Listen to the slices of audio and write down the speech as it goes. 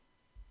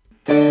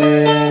Free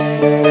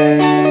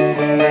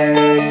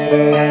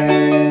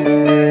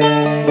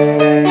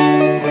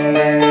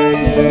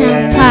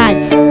Pods. Free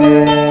Pods.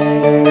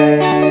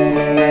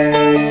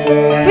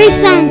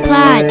 Free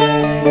Pods.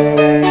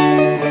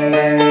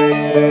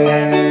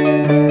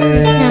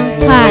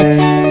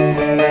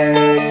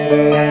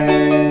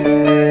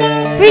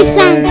 Free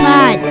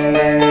Pods.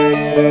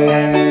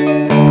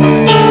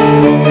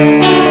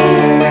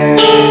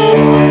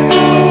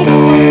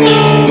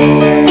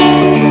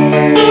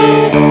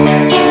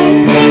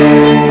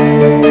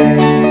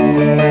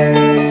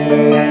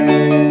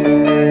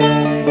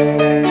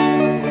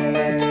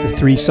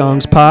 Three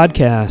Songs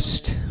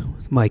Podcast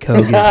with Mike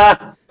Hogan.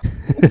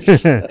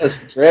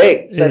 That's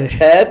great. Is that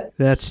Ted?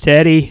 That's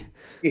Teddy.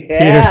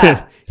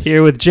 Yeah.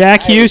 Here with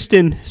Jack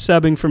Houston,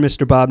 subbing for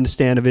Mr. Bob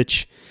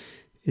Nastanovich.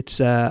 It's,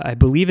 I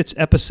believe it's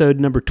episode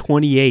number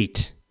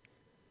 28.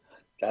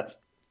 That's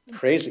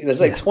crazy.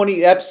 There's like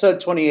episode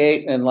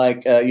 28, and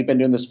you've been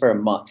doing this for a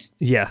month.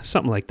 Yeah,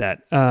 something like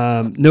that.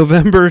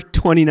 November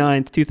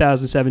 29th,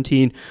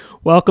 2017.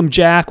 Welcome,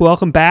 Jack.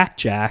 Welcome back,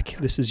 Jack.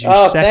 This is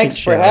your second thanks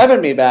show. for having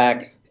me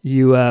back.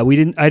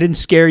 I didn't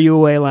scare you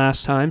away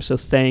last time, so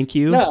thank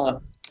you.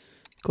 No.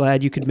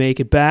 Glad you could make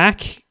it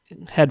back.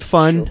 Had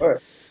fun.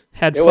 Sure.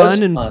 Had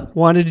fun and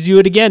wanted to do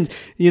it again.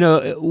 You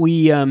know,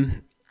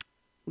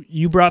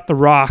 you brought The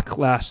Rock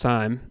last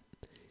time.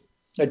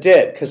 I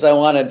did, because I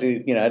wanted to,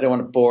 I didn't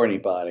want to bore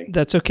anybody.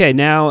 That's okay.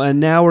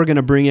 Now we're going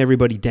to bring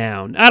everybody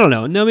down. I don't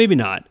know. No, maybe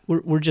not.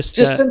 We're just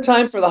in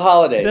time for the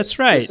holidays. That's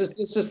right.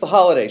 This is the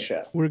holiday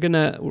show. We're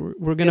gonna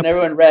get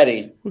everyone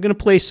ready. We're gonna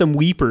play some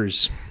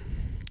weepers.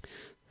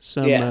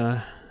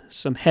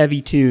 Some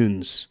heavy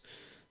tunes,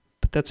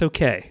 but that's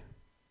okay.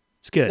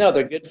 It's good. No,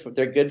 they're good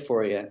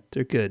for you.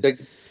 They're good.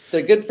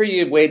 They're good for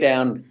you way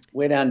down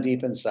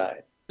deep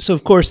inside. So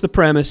of course the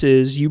premise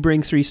is you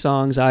bring 3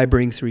 songs, I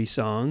bring 3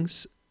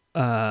 songs.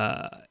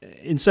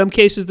 In some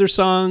cases they're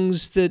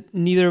songs that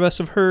neither of us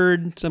have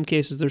heard. In some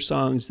cases they're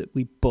songs that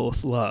we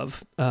both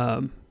love,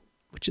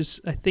 which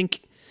is, I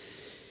think,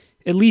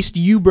 at least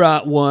you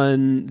brought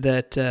one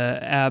that,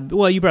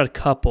 you brought a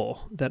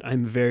couple that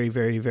I'm very,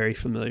 very, very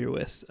familiar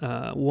with.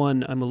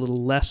 One I'm a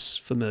little less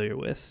familiar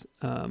with.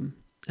 And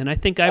I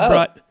think I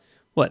brought,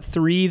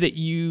 3 that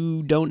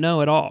you don't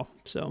know at all.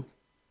 So,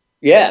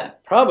 yeah,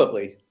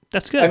 probably.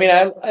 That's good. I mean,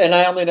 I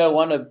only know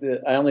one of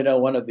the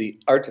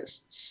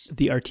artists.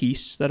 The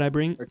artistes that I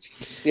bring.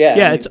 Artistes.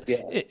 Yeah.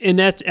 And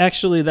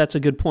that's a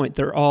good point.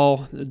 There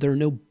are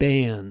no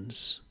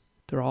bands.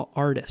 They're all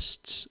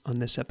artists on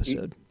this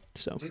episode.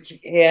 So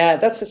yeah,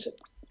 I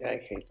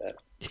hate that.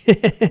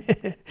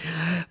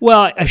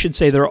 Well, I should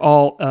say they're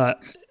all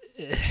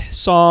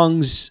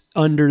songs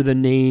under the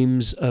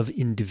names of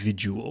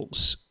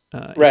individuals,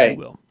 right? If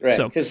you will. Right,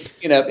 because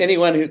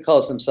anyone who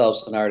calls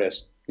themselves an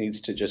artist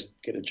needs to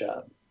just get a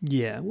job.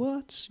 Yeah, well,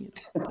 that's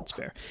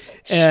fair.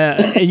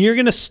 And you're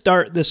going to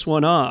start this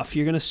one off.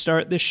 You're going to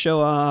start this show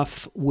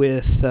off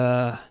with.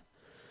 I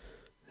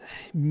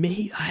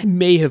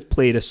may have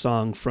played a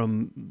song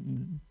from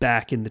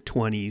back in the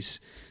 1920s.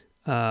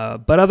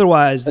 But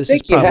otherwise, this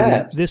is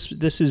probably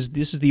this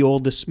is the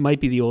oldest, might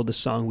be the oldest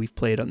song we've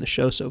played on the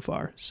show so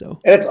far. So,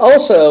 and it's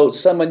also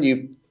someone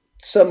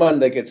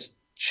that gets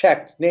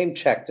name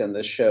checked in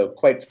this show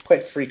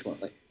quite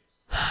frequently.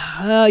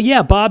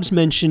 Yeah, Bob's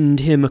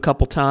mentioned him a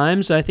couple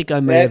times. I think I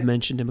may have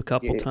mentioned him a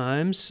couple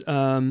times.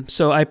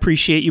 So I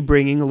appreciate you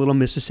bringing a little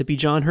Mississippi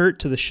John Hurt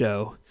to the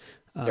show.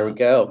 There we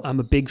go.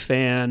 I'm a big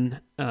fan.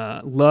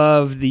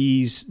 Love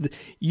these.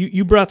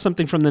 You brought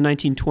something from the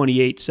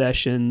 1928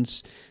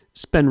 sessions.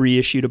 It's been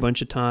reissued a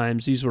bunch of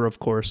times. These were, of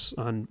course,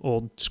 on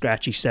old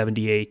scratchy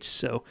 78s.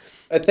 So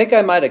I think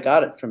I might have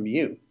got it from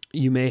you.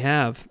 You may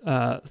have.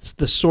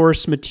 The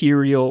source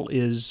material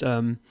is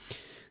a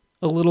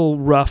little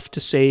rough to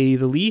say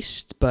the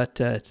least, but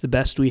it's the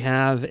best we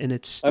have, and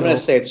it's still, I'm going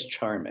to say it's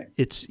charming.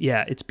 It's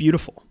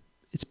beautiful.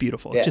 It's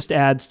beautiful. Yeah. It just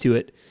adds to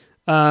it.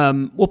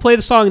 We'll play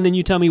the song, and then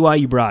you tell me why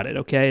you brought it,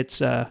 okay?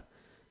 It's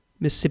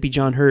Mississippi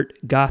John Hurt,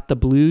 Got the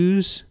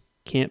Blues,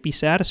 Can't Be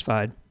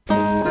Satisfied.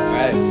 All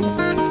right.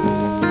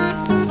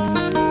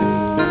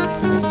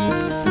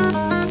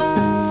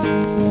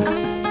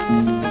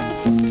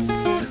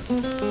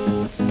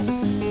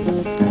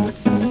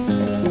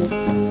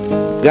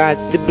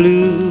 Got the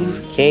blues,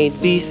 can't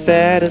be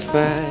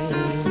satisfied.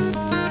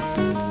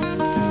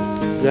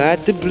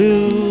 Got the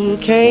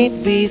blues,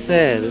 can't be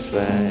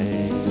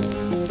satisfied.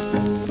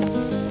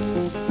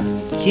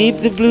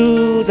 Keep the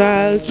blues,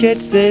 I'll catch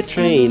that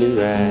train and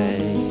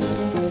ride.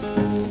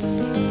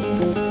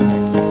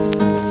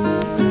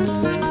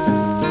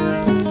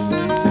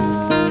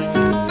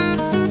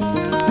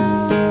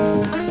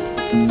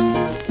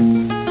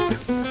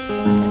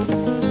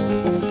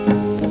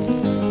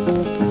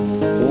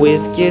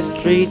 Whiskey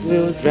Street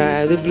will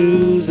drive the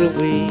blues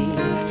away.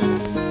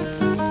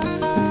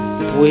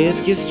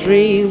 Whiskey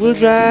Street will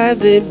drive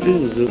the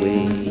blues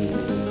away.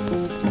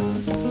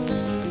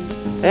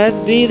 That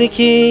be the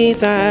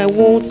case, I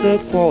want a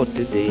quart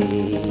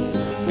today.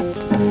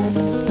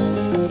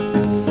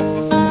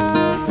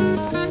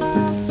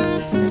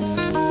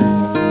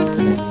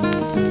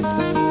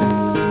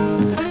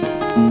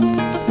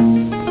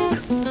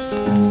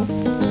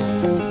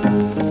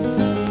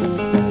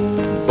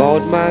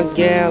 my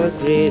gal a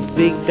great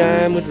big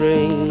diamond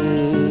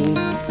ring.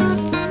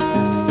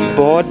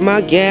 Bought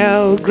my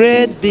gal a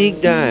great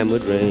big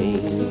diamond ring.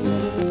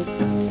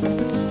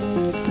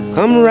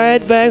 Come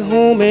right back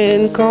home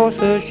and cause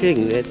her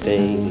shaking that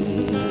thing.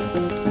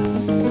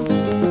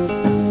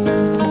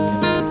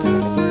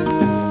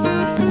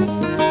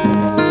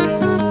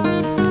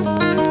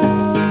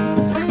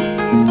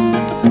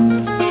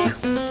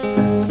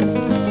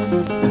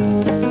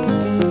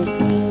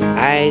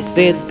 I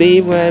said,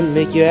 baby, why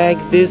make you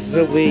act this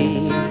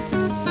way?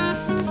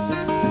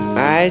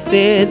 I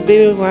said,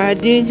 baby, why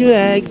did you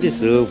act this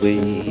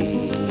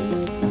way?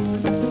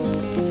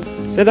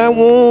 Said I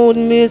won't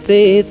miss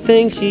a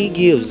thing she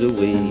gives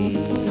away.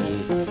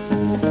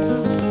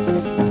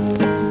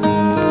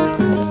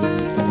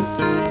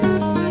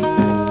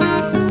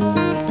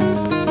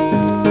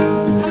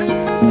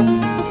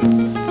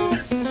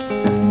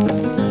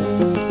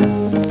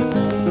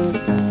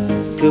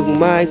 Took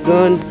my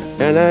gun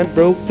and I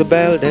broke the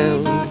barrel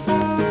down.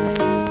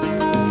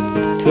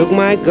 Took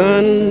my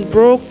gun,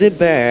 broke the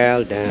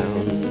barrel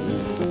down.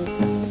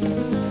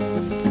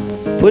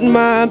 Put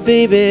my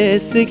baby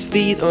 6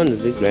 feet under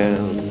the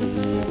ground.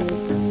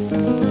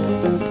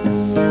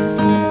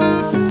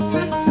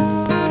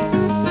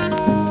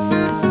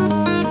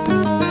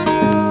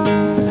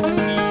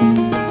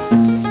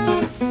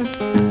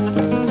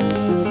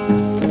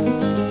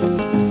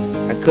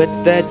 I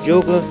cut that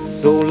joker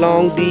so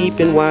long, deep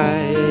and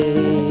wide.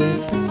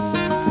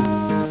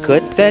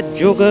 Cut that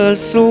joker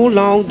so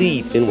long,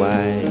 deep and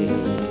wide.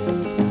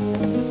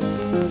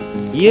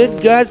 You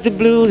got the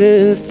blues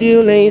and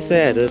still ain't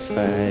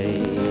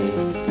satisfied.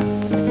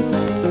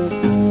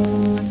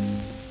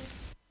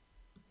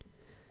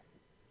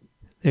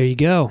 There you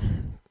go. Well,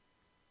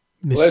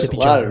 there's Mississippi a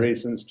lot John of Hurt.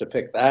 reasons to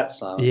pick that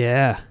song.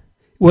 Yeah.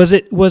 Was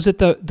it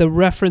the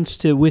reference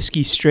to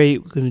Whiskey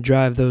Straight going to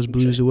drive those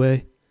blues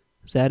away?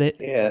 Is that it?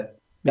 Yeah,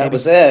 Maybe. that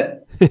was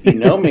it. You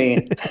know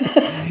me.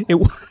 It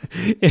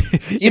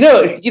you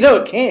know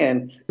it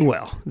can.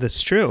 well,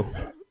 that's true.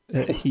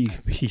 He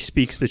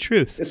speaks the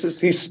truth.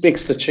 He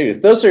speaks the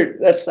truth. Those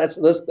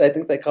I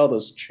think they call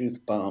those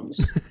truth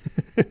bombs.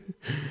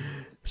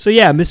 So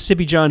yeah,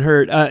 Mississippi John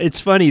Hurt. It's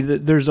funny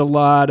that there's a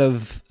lot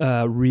of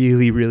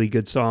really, really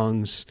good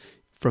songs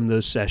from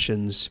those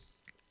sessions.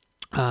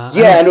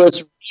 Yeah, and it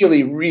was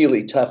really,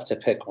 really tough to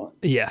pick one.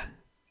 Yeah.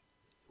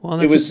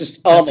 Well, It was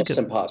just almost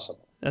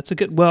impossible. That's a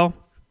good. Well,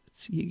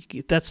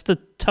 that's the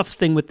tough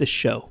thing with the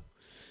show.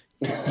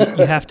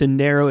 You have to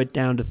narrow it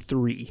down to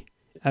 3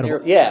 out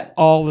of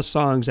all the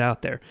songs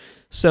out there.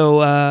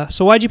 So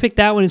why'd you pick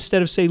that one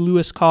instead of, say,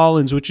 Lewis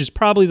Collins, which is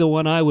probably the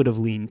one I would have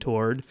leaned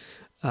toward?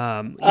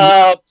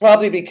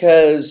 Probably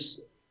because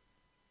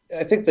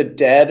I think the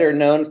Dead are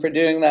known for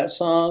doing that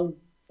song,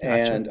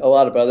 and a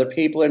lot of other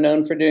people are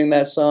known for doing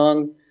that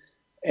song.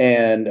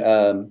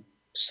 And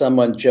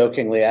someone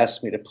jokingly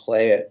asked me to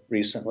play it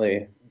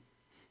recently.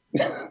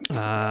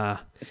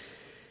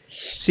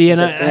 See, and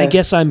I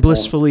guess I'm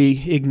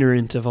blissfully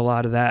ignorant of a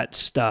lot of that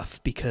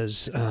stuff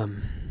because, I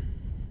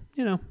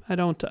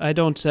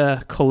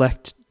don't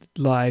collect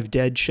live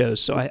Dead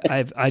shows, so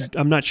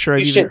I'm not sure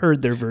I've even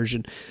heard their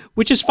version,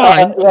 which is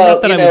fine.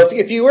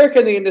 If you work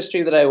in the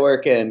industry that I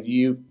work in,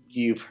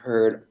 you've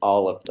heard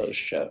all of those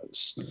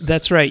shows.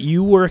 That's right.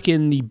 You work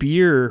in the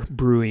beer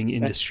brewing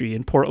industry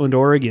in Portland,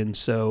 Oregon,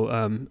 so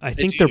I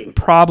think there are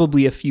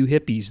probably a few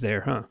hippies there,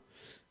 huh?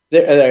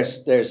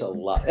 There's a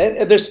lot,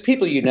 and there's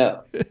people you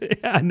know. Yeah,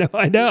 I know.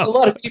 There's a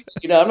lot of people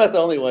you know. I'm not the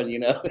only one you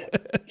know.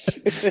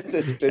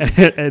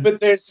 but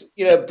there's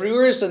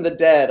Brewers and the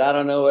Dead. I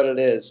don't know what it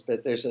is,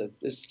 but there's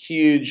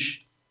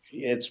huge.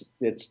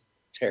 It's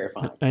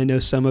terrifying. I know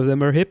some of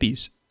them are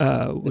hippies.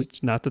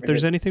 It's not that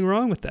there's anything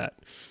wrong with that.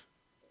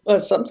 Well,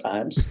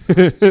 sometimes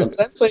there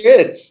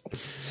is.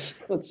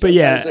 But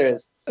yeah, there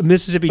is.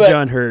 Mississippi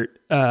John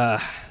Hurt.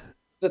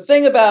 The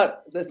thing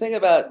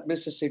about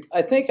Mississippi,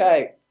 I think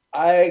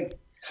I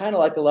kind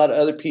of like a lot of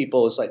other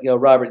people. It's like,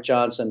 Robert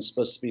Johnson's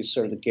supposed to be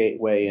sort of the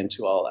gateway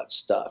into all that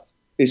stuff.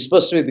 He's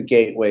supposed to be the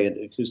gateway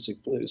into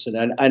acoustic blues,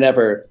 and I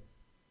never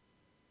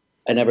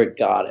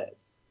got it.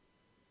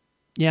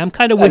 Yeah, I'm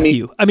kind of with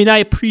you. I mean, I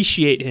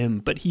appreciate him,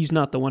 but he's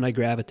not the one I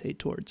gravitate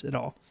towards at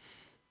all.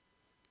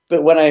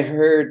 But when I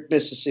heard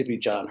Mississippi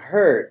John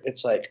Hurt,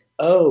 it's like,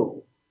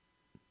 oh,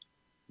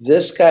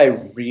 this guy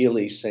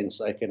really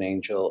sings like an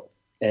angel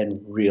and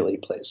really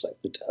plays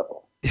like the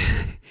devil.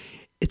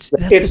 It's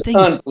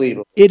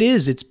unbelievable. It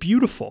is. It's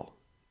beautiful.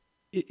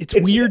 It's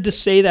weird to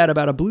say that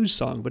about a blues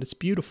song, but it's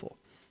beautiful.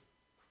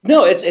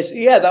 No,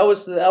 that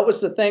was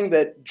the thing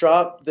that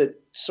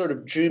sort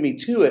of drew me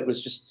to it,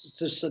 was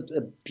just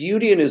a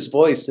beauty in his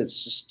voice that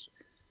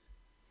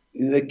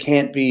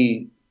can't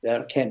be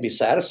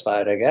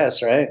satisfied, I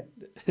guess, right?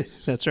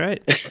 That's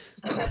right.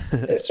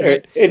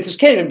 It just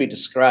can't even be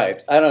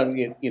described. I don't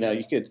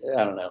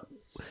know.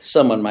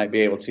 Someone might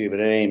be able to, but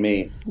it ain't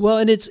me. Well,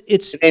 and it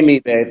ain't me,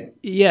 babe.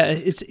 Yeah,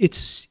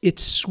 it's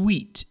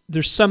sweet.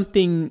 There's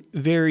something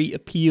very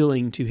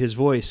appealing to his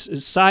voice,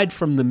 aside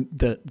from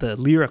the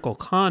lyrical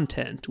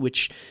content,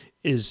 which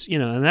is,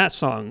 and that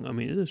song, I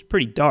mean, it's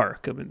pretty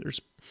dark. I mean, there's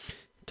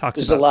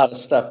a lot of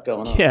stuff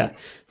going on. Yeah,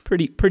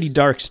 pretty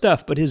dark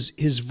stuff. But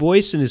his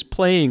voice and his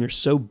playing are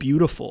so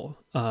beautiful.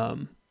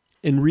 And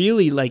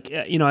really, like,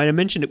 I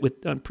mentioned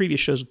it on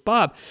previous shows with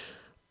Bob.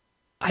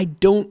 I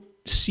don't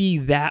see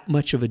that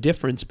much of a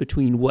difference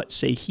between what,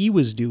 say, he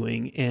was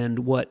doing and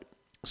what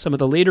some of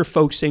the later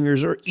folk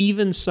singers or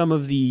even some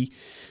of the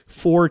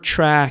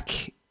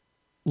 4-track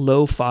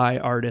lo-fi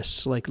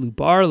artists like Lou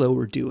Barlow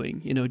were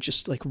doing,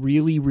 just like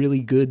really,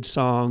 really good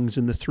songs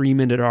in the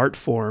 3-minute art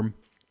form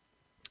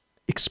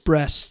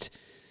expressed,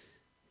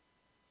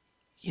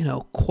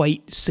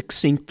 quite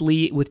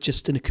succinctly with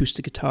just an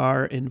acoustic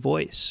guitar and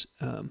voice.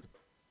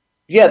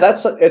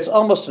 It's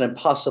almost an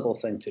impossible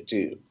thing to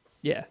do.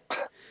 Yeah.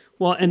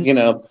 Well, and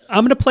I'm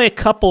going to play a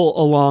couple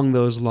along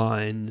those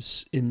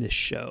lines in this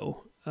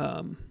show.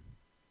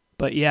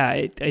 But yeah,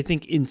 I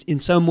think in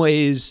some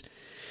ways,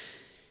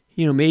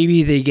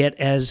 maybe they get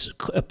as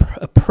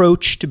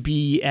approach to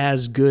be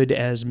as good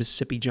as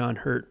Mississippi John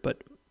Hurt,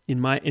 but in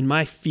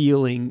my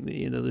feeling,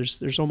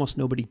 there's almost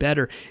nobody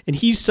better. And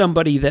he's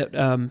somebody that,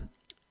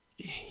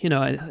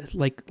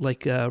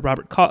 like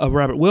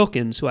Robert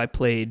Wilkins, who I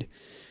played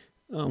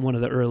on one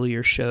of the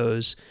earlier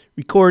shows,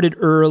 recorded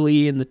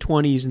early in the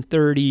 20s and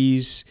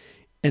 30s,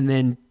 and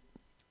then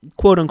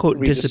quote unquote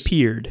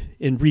disappeared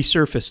and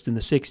resurfaced in the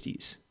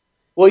 60s.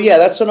 Well, yeah,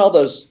 that's when all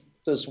those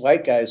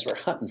white guys were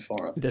hunting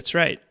for him. That's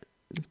right.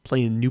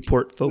 Playing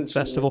Newport Folk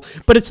Festival.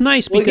 But it's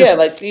nice because...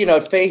 Well, yeah,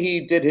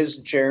 Fahey did his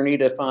journey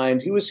to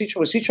find... Was he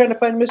trying to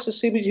find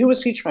Mississippi? Who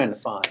was he trying to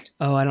find?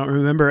 Oh, I don't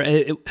remember.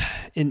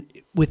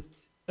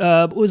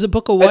 Was it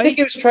Book of White? I think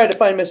he was trying to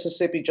find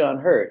Mississippi John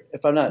Hurt,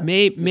 if I'm not...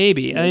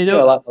 Maybe. I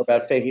know a lot more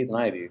about Fahey than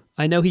I do.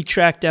 I know he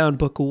tracked down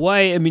Book of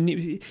White. I mean,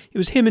 it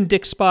was him and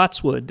Dick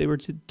Spotswood. They were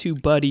two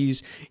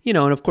buddies, and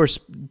of course...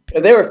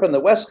 They were from the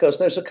West Coast.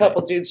 There's a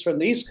couple dudes from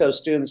the East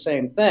Coast doing the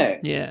same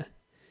thing. Yeah.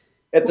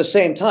 At the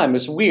same time.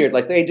 It's weird.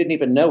 Like, they didn't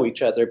even know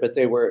each other, but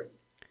they were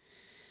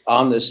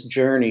on this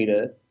journey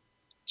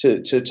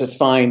to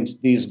find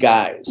these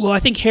guys. Well, I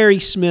think Harry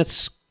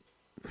Smith's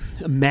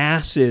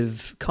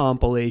massive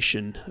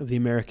compilation of the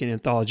American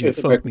Anthology of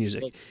Folk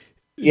Music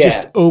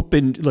just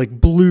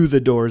blew the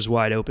doors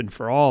wide open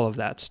for all of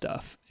that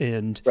stuff.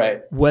 And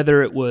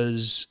whether it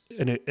was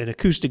an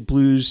acoustic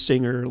blues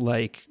singer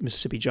like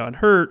Mississippi John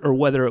Hurt, or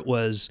whether it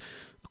was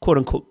a quote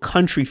unquote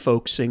country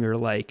folk singer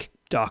like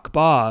Doc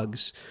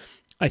Boggs,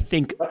 I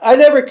think I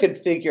never could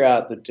figure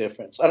out the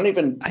difference. I don't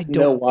even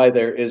know why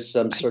there is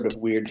some sort of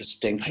weird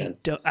distinction.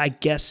 I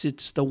guess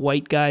it's the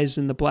white guys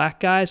and the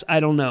black guys. I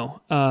don't know.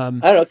 I don't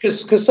know,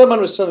 because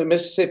someone was telling me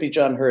Mississippi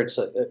John Hurt's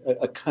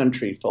a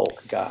country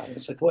folk guy.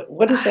 It's like,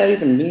 what does that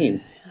even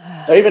mean?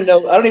 I don't even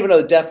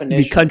know the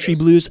definition. The country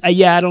blues. I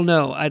don't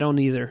know. I don't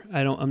either.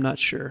 I'm not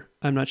sure.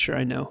 I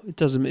know. It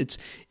doesn't. It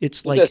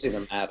doesn't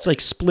even matter. It's like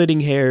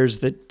splitting hairs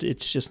that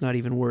it's just not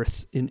even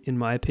worth in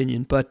my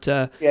opinion. But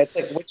it's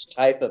like, which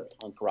type of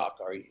punk rock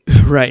are you?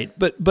 Right.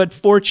 But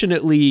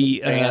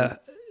fortunately,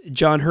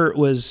 John Hurt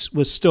was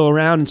still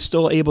around and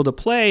still able to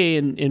play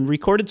and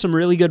recorded some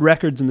really good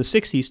records in the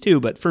 60s too.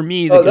 But for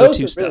me, the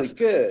go-to those are really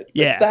good.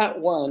 Yeah. But that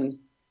one.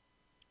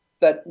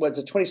 That was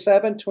it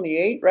 27,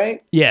 28,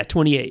 right? Yeah,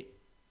 28.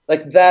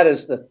 Like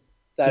that's the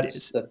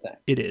thing.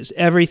 It is.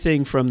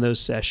 Everything from those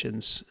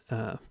sessions,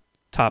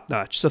 top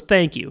notch. So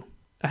thank you.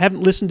 I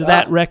haven't listened to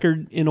that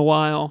record in a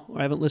while, or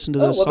I haven't listened to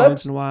those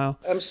songs in a while.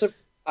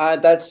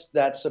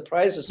 That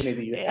surprises me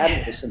that you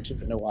hadn't listened to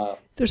it in a while.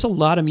 There's a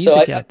lot of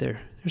music out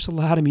there. There's a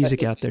lot of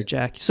music out there,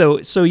 Jack.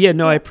 So yeah,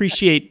 no, I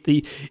appreciate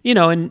the,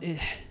 and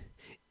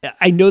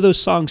I know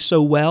those songs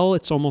so well.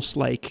 It's almost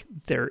like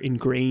they're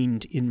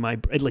ingrained in my,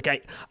 like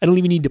I don't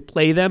even need to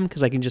play them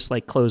because I can just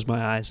like close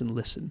my eyes and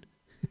listen.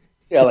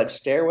 Yeah, like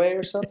Stairway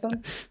or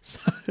something?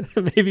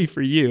 Maybe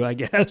for you, I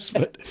guess.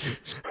 But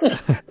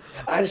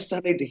I just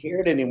don't need to hear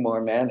it anymore,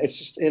 man. It's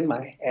just in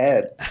my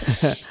head.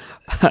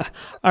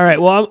 All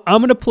right. Well, I'm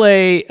going to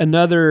play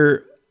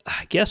another,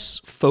 I guess,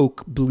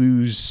 folk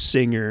blues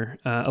singer,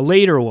 a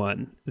later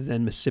one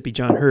than Mississippi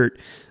John Hurt.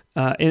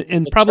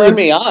 And probably turn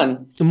me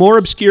on. A more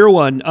obscure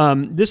one.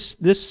 This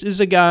is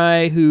a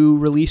guy who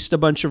released a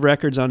bunch of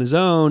records on his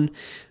own,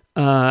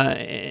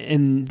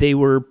 and they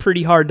were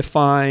pretty hard to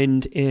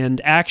find,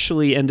 and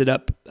actually ended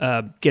up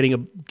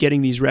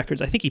getting these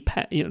records. I think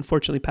he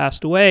unfortunately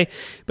passed away,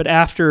 but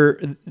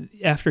after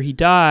he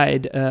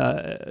died,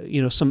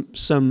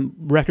 some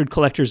record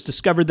collectors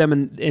discovered them,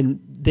 and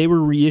they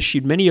were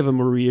reissued. Many of them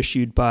were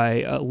reissued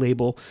by a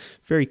label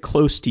very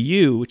close to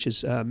you, which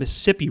is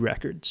Mississippi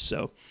Records.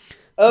 So.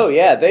 Oh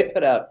yeah, they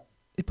put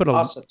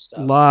awesome stuff.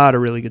 A lot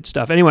of really good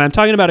stuff. Anyway, I'm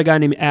talking about a guy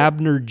named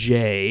Abner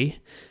J.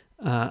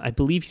 I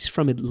believe he's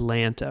from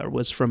Atlanta, or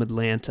was from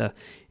Atlanta.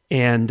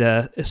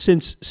 And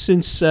since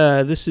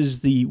this is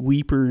the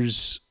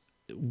Weepers,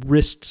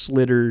 wrist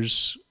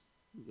slitters,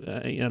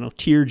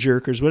 tear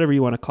jerkers, whatever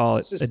you want to call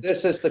it.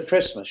 This is the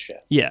Christmas show.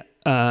 Yeah,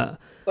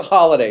 it's the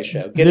holiday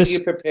show, getting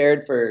you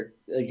prepared for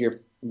your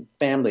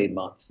family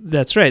month.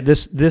 That's right.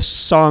 This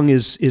song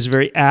is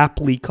very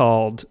aptly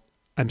called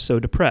 "I'm So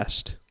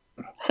Depressed."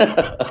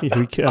 Here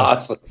we go.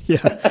 Awesome.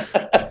 Yeah.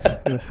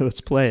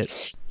 Let's play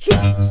it.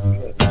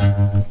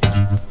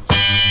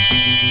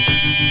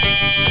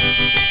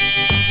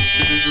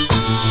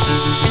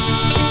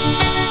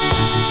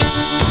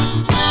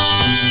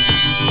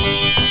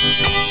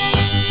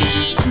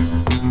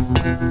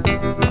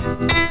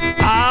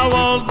 I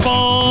was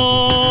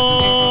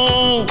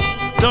born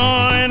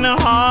during the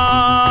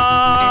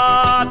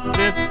hard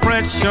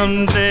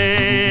depression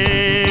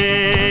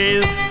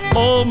days.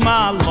 Oh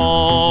my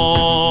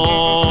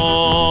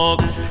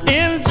Lord,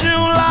 in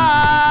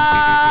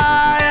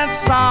July in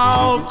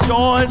South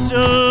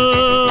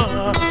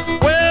Georgia,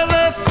 where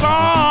the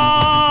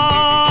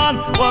sun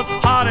was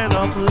hot and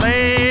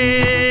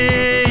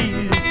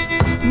ablaze,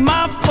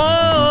 my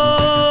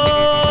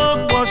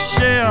folk was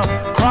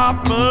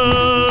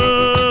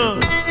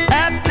sharecroppers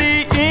at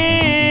the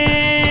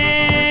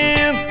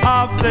end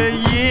of the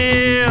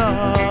year.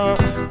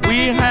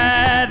 We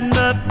had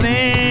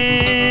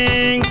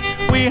nothing,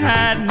 we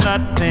had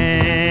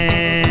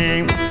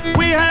nothing,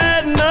 we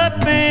had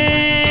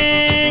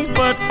nothing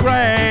but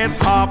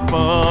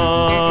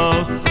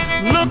grasshoppers.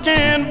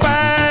 Looking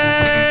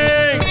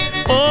back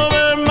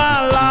over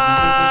my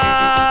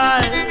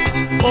life,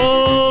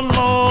 oh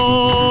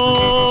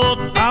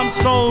Lord, I'm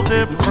so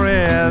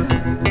depressed.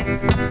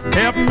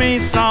 Help me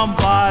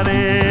somebody,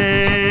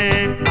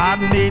 I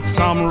need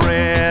some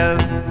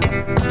rest.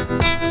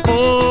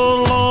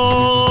 Oh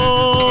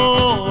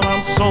Lord,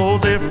 I'm so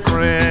depressed.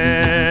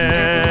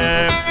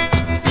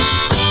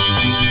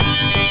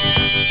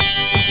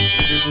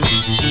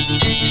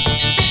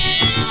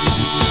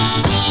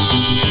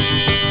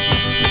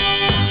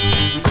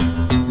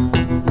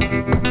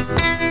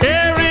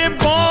 Every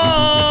boy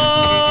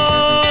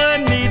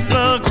needs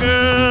a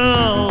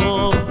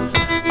girl.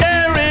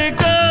 Every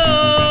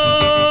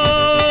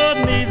girl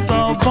needs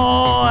a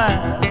boy.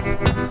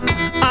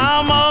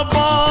 I'm a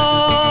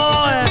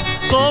boy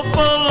so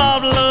full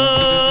of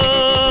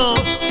love.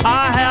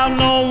 I have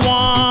no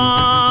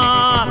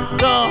one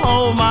to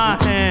hold my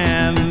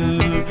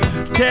hand.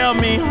 Tell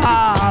me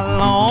how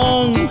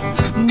long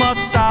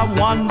must I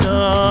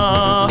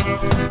wonder?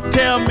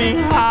 Tell me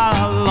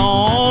how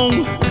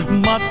long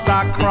must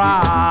I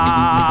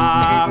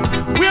cry?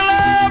 Will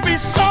there be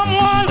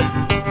someone to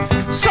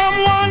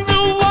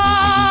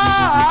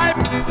wipe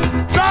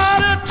dry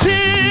the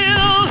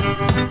tears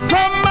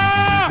from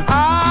my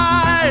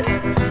eye?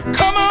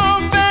 Come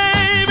on,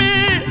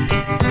 baby,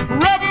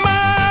 rub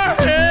my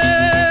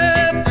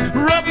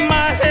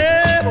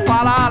head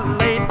while I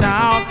lay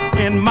down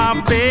in my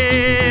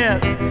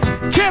bed.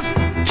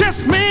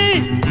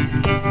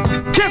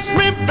 Kiss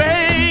me,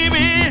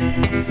 baby,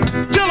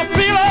 till I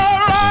feel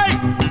alright,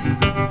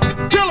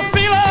 till I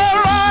feel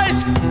alright.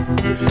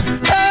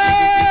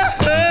 Hey,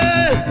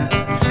 hey,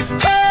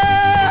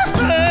 hey,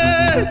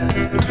 hey.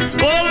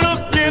 Oh,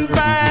 looking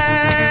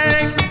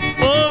back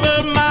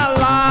over my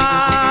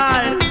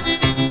life,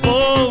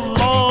 oh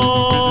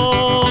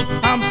Lord,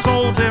 I'm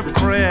so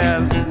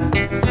depressed.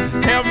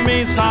 Help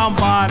me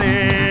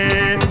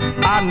somebody,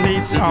 I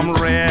need some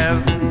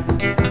rest.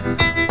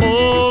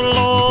 Oh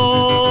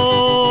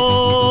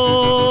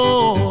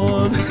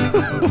Lord,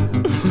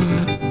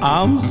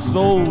 I'm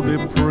so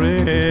depressed.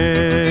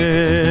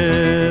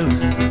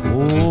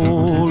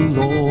 Oh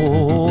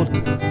Lord,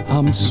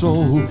 I'm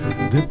so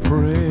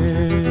depressed.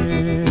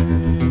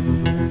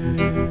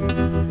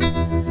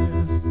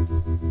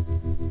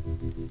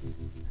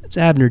 It's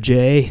Abner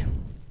J.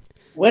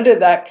 When did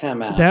that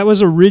come out? That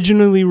was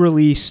originally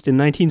released in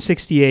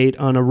 1968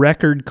 on a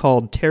record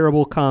called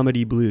Terrible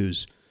Comedy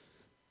Blues.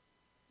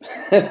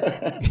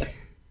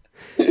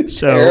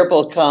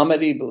 Terrible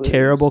Comedy Blues.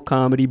 Terrible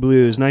Comedy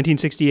Blues,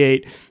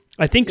 1968.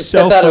 I think I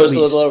thought it was a self-released.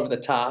 little over the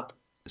top.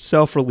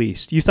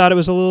 Self-released. You thought it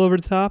was a little over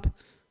the top?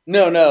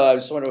 No, I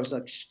was wondering, it was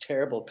like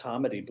Terrible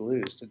Comedy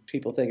Blues. Did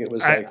people think it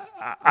was like...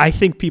 I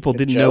think people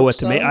didn't know joke what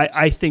to make. songs?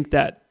 I think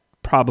that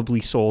probably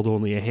sold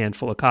only a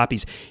handful of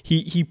copies.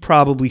 He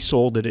probably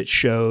sold it at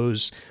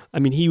shows. I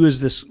mean, he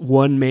was this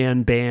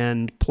one-man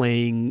band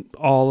playing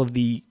all of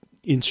the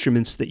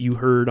instruments that you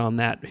heard on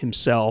that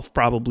himself,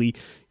 probably,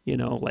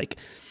 like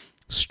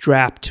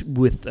strapped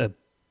with a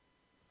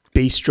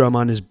bass drum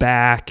on his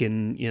back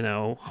and,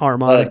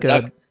 harmonica.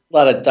 A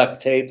lot of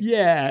duct tape.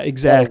 Yeah, A lot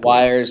exactly. of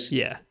wires.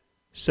 Yeah.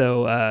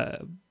 So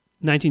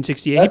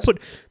 1968, he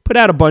put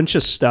out a bunch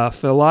of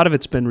stuff. A lot of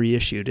it's been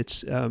reissued.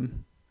 It's nice.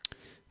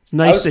 I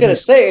was going to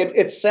say,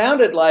 it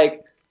sounded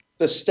like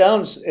the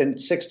Stones in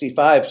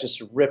 65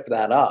 just ripped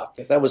that off.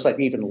 That was like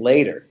even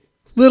later.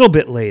 A little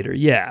bit later,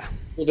 yeah. A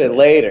little bit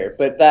later.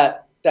 But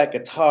that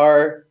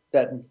guitar,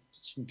 that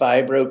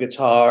vibro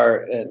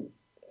guitar and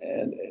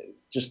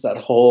just that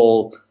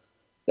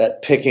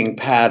picking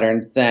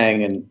pattern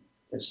thing, and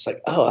it's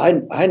like, oh,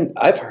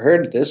 I've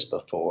heard this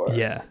before.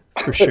 Yeah,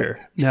 for sure.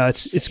 No,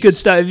 it's good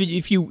stuff.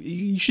 If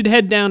you should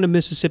head down to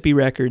Mississippi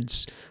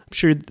Records. I'm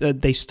sure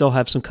that they still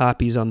have some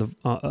copies on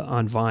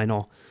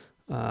vinyl.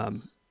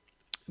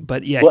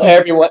 But yeah,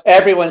 Well,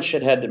 everyone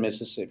should head to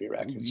Mississippi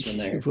Records when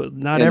they're well,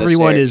 not in this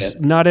everyone area.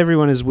 not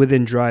everyone is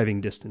within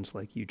driving distance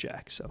like you,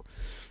 Jack. So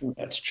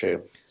That's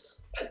true.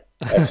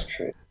 That's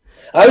true.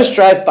 I always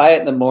drive by it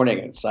in the morning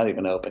and it's not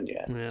even open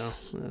yet. well,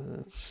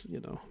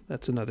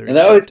 that's another And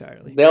issue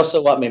entirely. they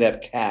also want me to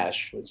have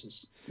cash, which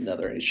is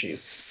another issue.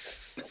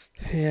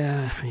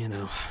 Yeah,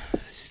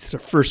 it's the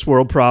first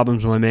world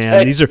problems, my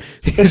man. These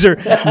are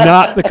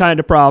not the kind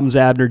of problems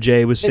Abner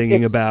J was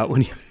singing about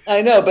when you.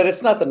 I know, but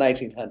it's not the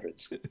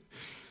 1900s.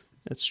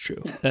 That's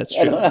true. That's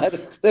true.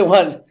 They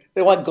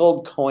want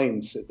gold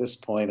coins at this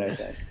point, I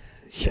think.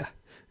 Yeah,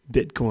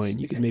 Bitcoin.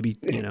 You could maybe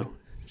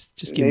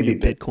just give Maybe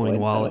me a Bitcoin Bitcoin,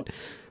 wallet.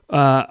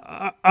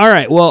 All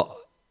right. Well,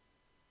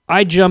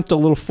 I jumped a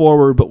little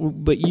forward,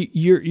 but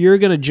you're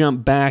going to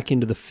jump back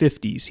into the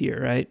 50s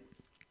here, right?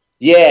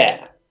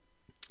 Yeah.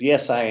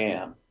 Yes, I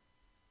am.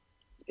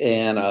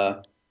 And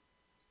I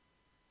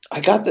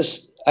got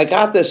this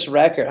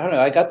record. I don't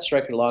know. I got this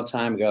record a long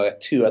time ago. I got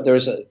two. There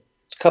was a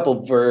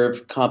couple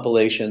Verve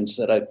compilations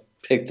that I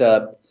picked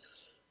up,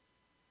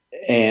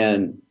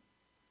 and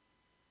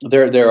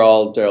they're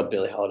all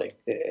Billie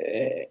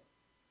Holiday.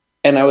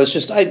 And I was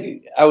just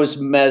I was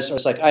mesmerized. I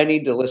was like, I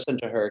need to listen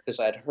to her because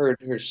I'd heard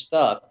her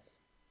stuff,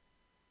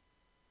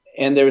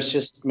 and there's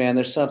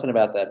something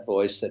about that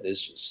voice that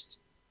is just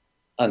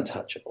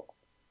untouchable.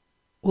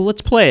 Well,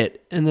 let's play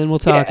it, and then we'll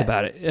talk Yeah.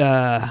 about it.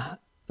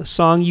 The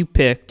song you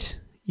picked,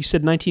 you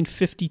said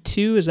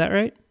 1952, is that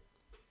right?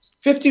 It's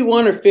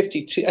 51 or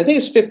 52. I think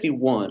it's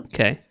 51.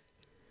 Okay.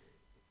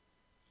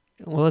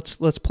 Well,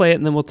 let's play it,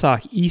 and then we'll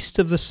talk. East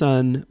of the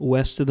Sun,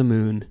 West of the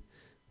Moon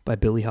by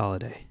Billie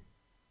Holiday.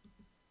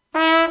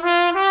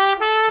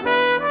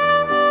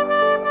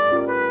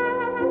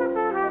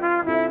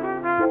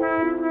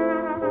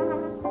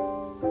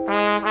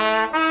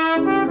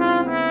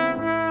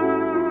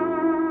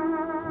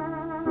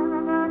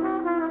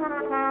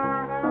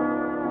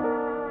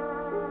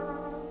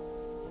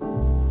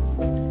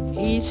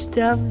 East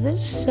of the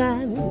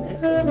sun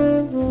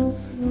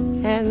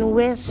and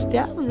west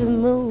of the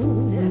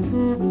moon,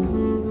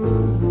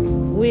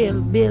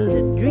 we'll build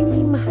a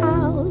dream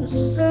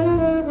house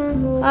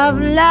of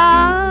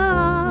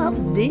love,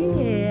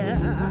 dear,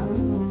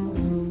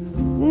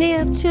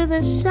 near to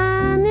the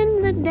sun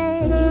in the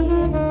day,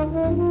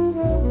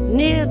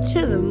 near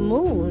to the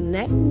moon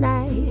at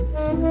night.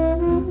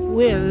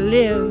 We'll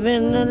live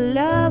in a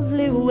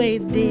lovely way,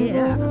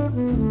 dear,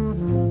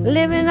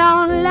 living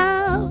on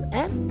love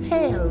and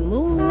pale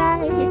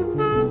moonlight,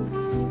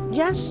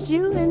 just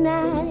you and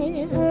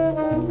I,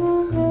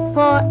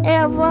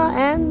 forever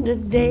and a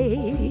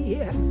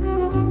day.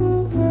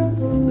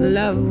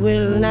 Love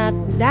will not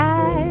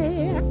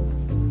die,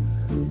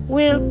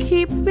 we'll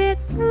keep it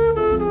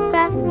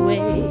that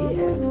way.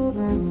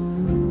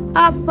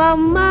 Up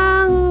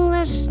among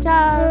the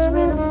stars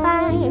we'll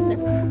find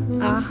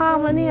a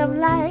harmony of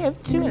life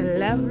to a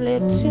lovely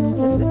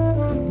tune.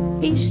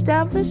 East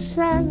of the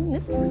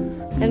sun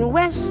and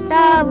west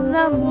of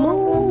the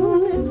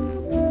moon,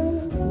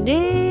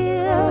 dear.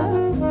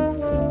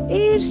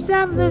 East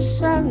of the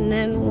sun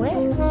and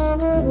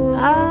west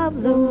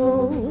of the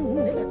moon.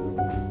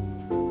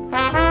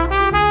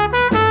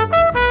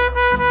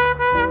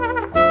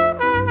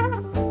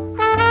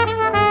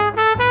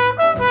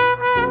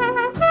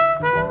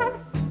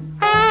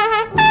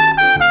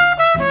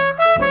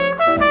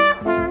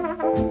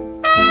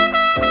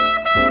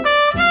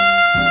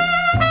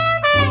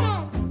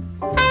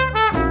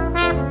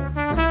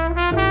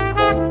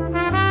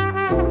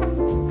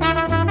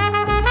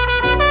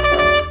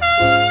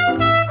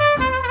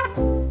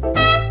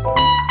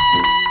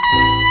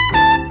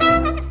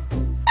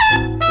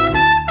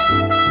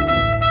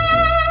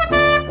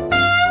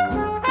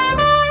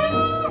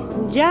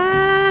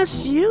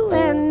 Just you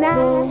and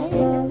I,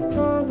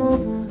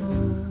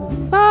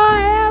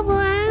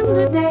 forever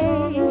and a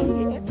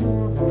day.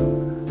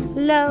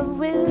 Love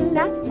will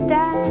not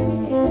die,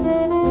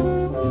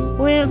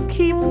 we'll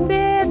keep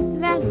it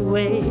that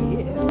way.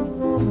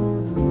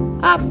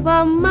 Up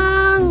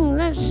among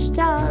the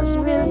stars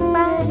we'll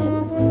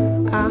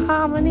find a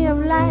harmony of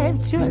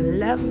life to a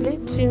lovely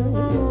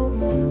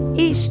tune.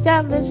 East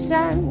of the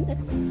sun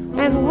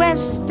and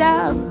west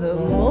of the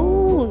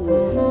moon,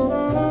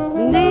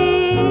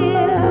 near.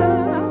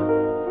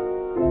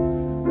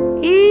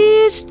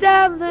 East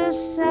of the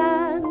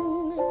sun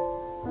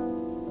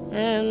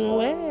and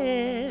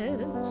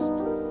west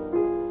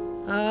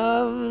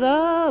of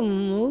the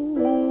moon.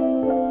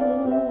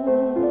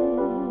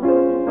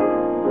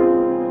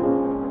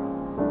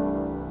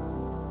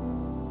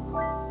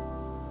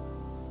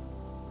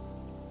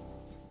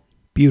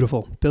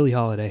 Beautiful. Billie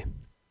Holiday.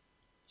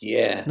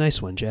 Yeah.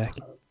 Nice one, Jack.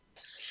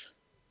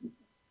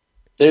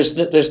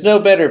 There's no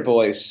better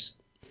voice.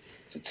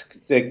 It's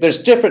like,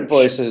 there's different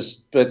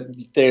voices, but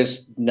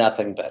there's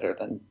nothing better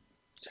than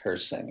her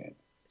singing.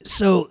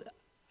 So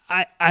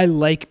I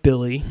like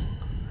Billie.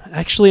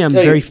 Actually, I'm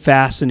very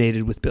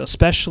fascinated with Bill,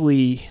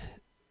 especially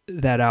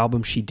that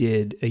album she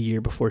did a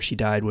year before she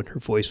died when her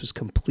voice was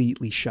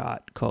completely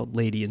shot, called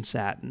Lady in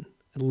Satin.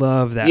 I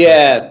love that.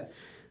 Yeah.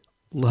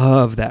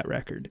 Love that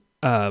record.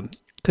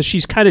 Because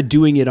she's kind of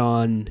doing it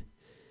on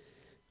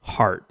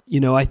heart.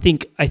 I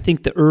think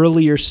the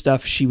earlier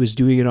stuff she was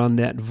doing it on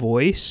that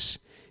voice,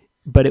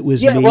 but it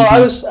was maybe...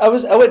 Well,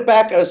 I went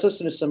back. I was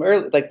listening to some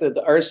early, like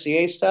the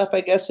RCA stuff.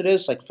 I guess it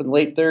is like from the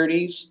late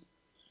 '30s.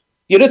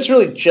 It's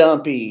really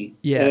jumpy,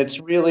 and it's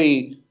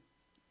really,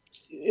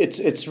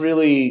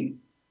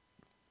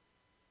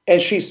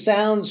 and she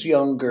sounds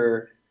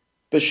younger,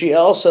 but she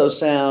also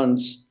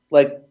sounds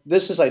like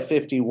this is like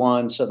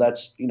 51, so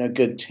that's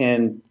good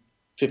 10,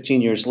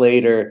 15 years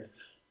later.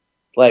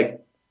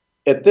 Like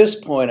at this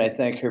point, I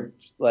think her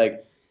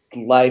like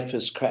life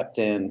has crept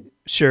in.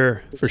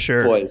 Sure, for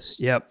sure. Voice.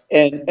 Yep.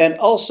 And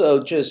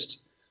also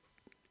just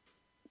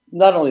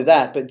not only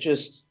that, but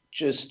just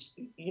jazz.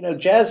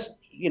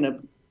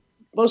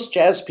 Most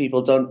jazz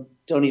people don't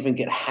even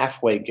get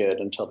halfway good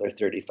until they're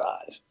 35.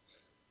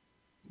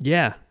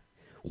 Yeah.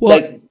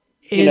 Well,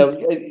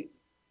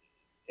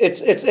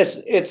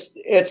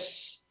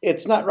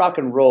 it's not rock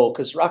and roll,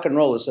 because rock and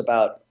roll is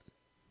about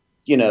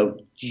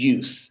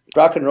youth.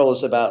 Rock and roll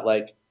is about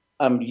like,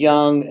 I'm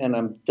young and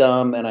I'm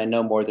dumb and I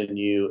know more than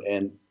you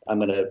and I'm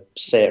going to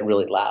say it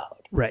really loud.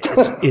 Right.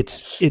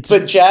 It's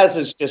But jazz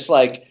is just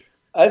like,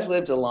 I've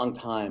lived a long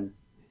time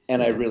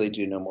and I really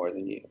do know more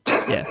than you.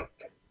 Yeah.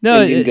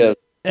 No,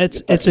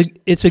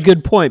 it's a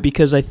good point,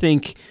 because I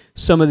think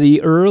some of the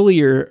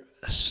earlier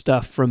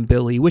stuff from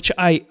Billie, which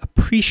I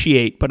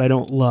appreciate but I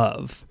don't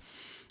love,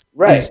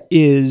 right,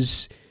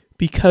 is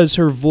because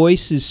her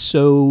voice is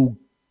so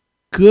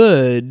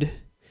good,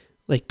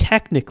 like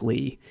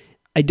technically.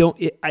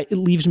 It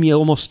leaves me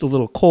almost a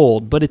little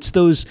cold, but it's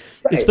those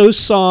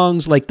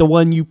songs like the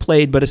one you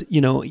played, but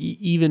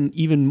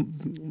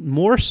even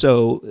more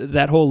so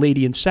that whole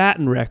Lady in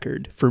Satin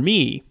record for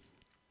me.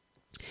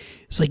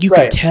 It's like you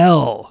can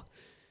tell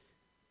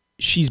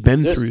she's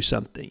been through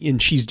something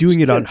and she's doing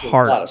it on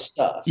heart. A lot of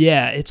stuff.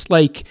 Yeah, it's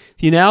like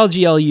the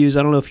analogy I'll use.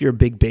 I don't know if you're a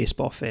big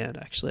baseball fan.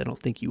 Actually, I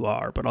don't think you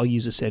are, but I'll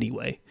use this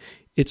anyway.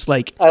 It's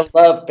like, I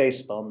love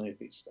baseball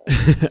movies.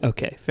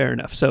 Okay, fair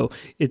enough. So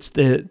it's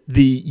the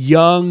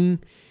young,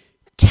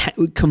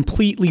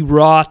 completely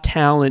raw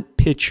talent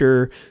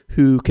pitcher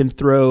who can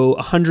throw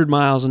 100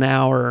 miles an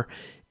hour,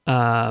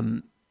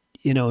 and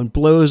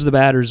blows the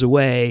batters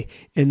away.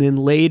 And then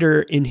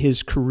later in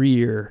his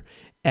career,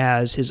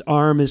 as his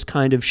arm is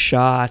kind of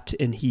shot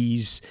and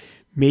he's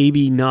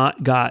maybe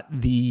not got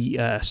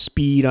the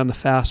speed on the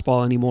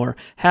fastball anymore,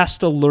 has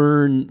to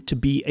learn to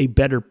be a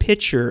better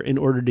pitcher in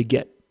order to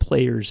get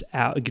players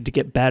out, to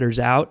get batters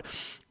out.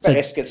 It's right,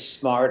 like, gets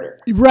smarter.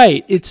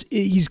 Right.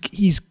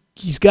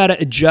 He's got to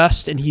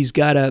adjust, and his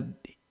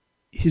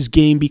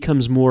game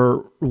becomes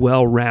more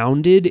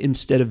well-rounded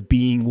instead of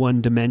being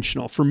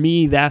one-dimensional. For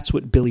me, that's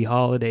what Billie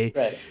Holiday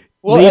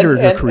later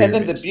in her career and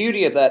then the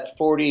beauty of that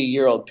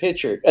 40-year-old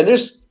pitcher, and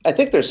I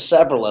think there's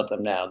several of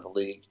them now in the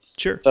league.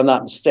 Sure. If I'm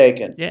not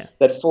mistaken. Yeah.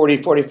 That 40,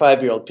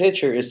 45-year-old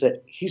pitcher is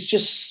that he's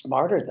just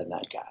smarter than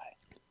that guy.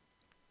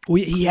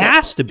 Well, he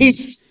has to be.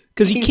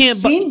 Because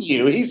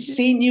he's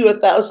seen you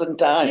 1,000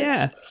 times.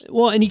 Yeah.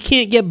 Well, and he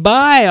can't get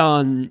by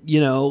on,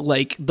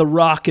 like the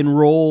rock and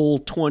roll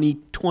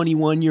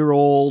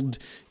 21-year-old,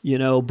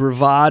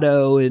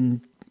 bravado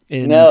and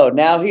no,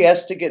 now he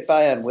has to get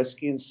by on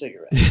whiskey and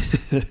cigarettes.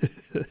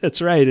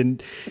 That's right.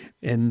 And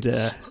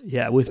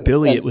with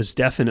Billie, it was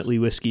definitely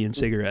whiskey and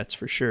cigarettes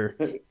for sure.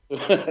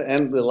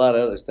 And a lot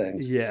of other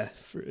things. Yeah.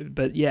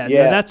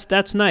 No,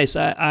 that's nice.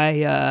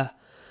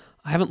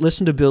 I haven't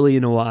listened to Billie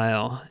in a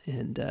while,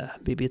 and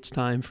maybe it's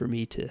time for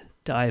me to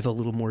dive a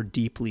little more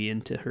deeply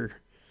into her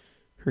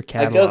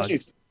catalog.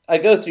 I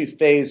go through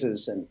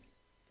phases, and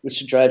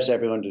which drives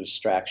everyone to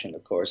distraction,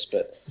 of course.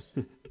 But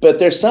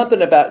there's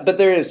something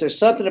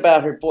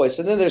about her voice,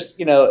 and then there's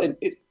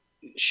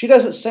she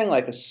doesn't sing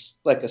like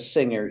a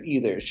singer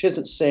either. She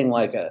doesn't sing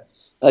like a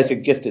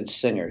gifted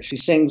singer. She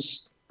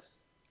sings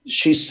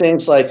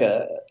like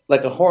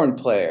a horn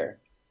player.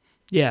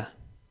 Yeah,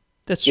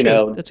 that's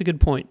true. That's a good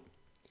point.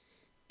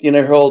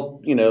 Her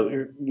whole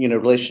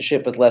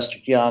relationship with Lester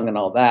Young and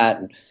all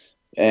that,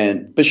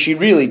 but she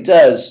really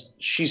does.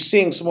 She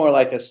sings more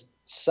like a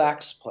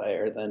sax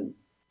player than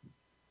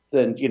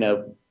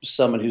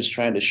someone who's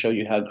trying to show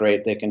you how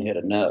great they can hit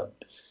a note.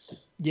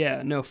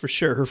 Yeah, no, for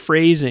sure. Her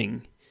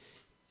phrasing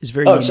is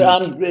very unique.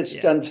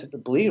 It's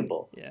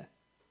unbelievable. Yeah.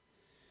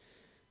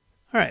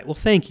 All right. Well,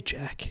 thank you,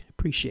 Jack.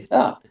 Appreciate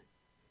that.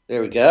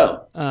 There we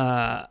go.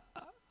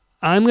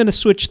 I'm going to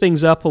switch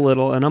things up a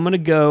little, and I'm going to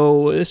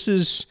go. This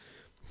is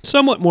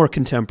somewhat more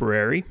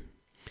contemporary.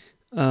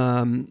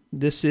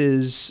 This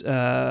is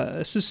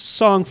a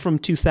song from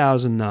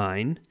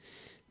 2009.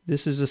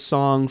 This is a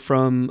song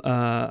from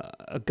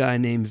a guy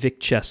named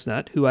Vic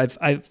Chestnut, who I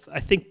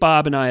think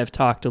Bob and I have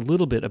talked a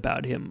little bit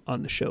about him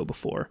on the show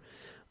before,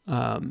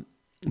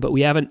 but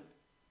we haven't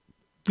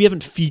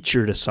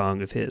featured a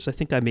song of his. I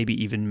think I maybe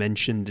even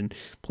mentioned and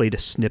played a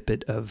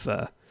snippet of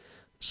a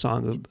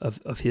song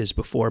of his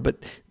before.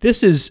 But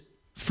this is,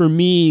 for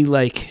me,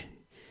 like,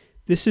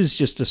 this is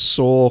just a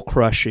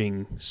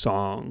soul-crushing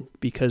song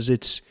because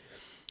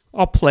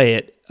I'll play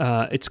it.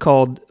 It's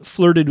called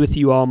 "Flirted with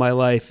You All My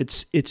Life."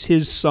 It's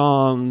his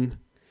song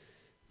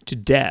to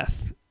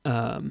death,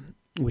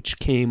 which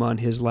came on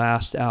his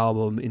last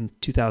album in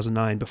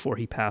 2009 before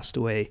he passed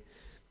away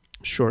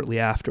shortly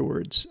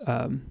afterwards.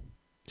 So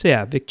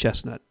yeah, Vic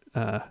Chestnut,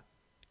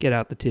 get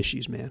out the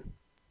tissues, man.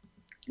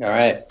 All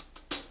right.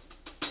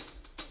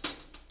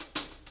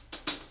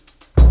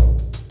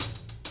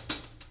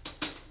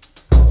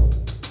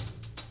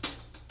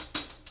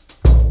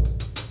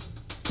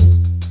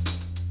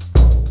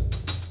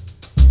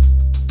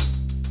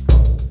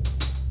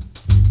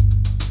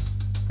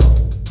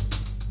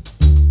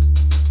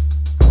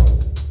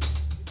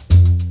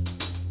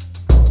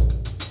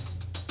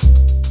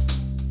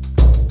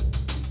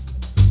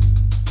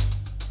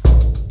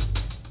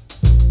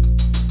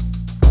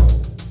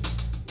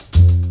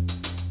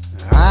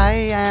 I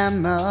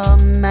am a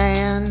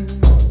man.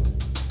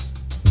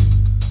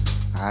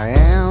 I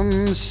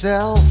am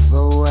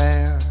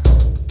self-aware.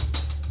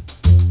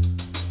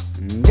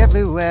 And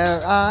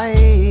everywhere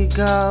I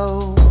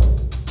go,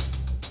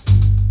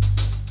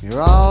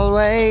 you're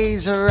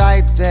always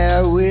right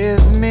there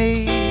with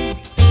me.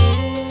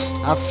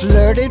 I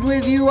flirted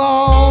with you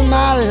all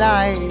my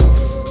life,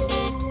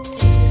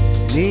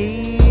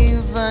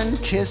 even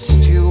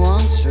kissed you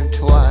once or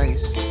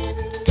twice.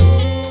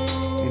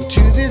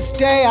 To this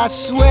day I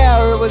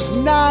swear it was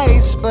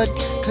nice, but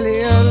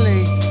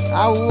clearly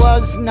I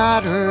was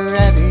not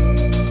ready.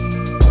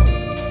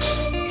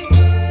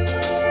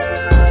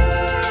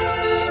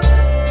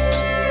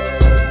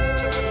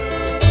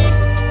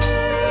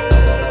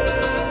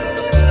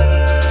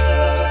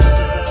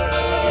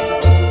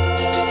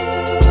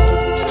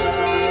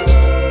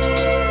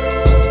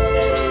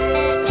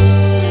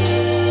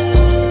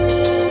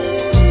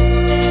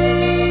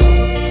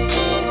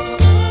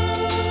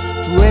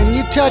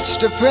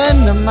 Touched a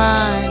friend of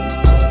mine,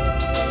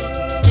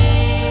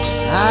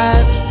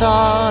 I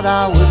thought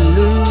I would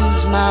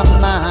lose my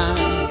mind,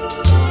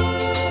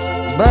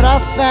 but I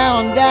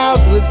found out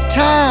with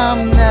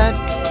time that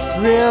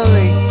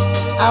really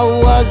I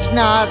was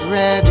not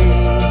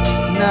ready.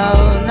 No,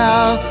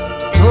 no.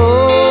 Oh,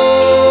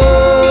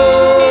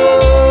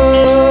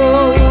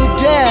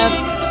 death.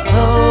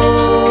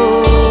 Oh,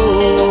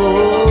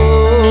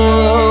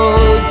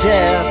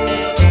 death.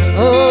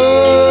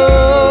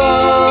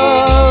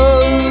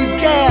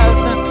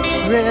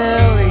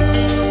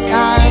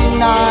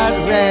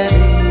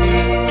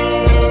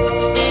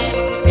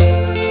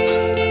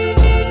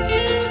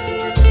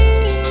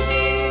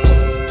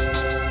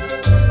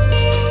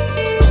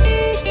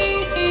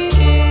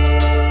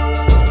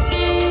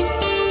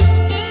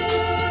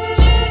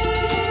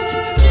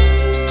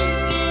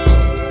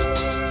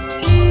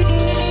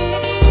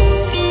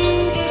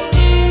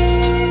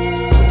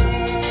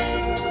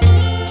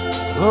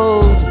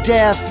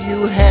 Death,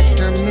 you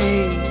hector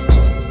me,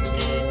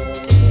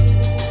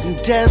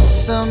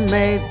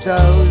 decimate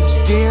those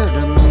dear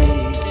to me,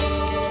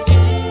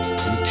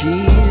 and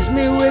tease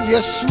me with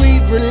your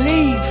sweet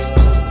relief.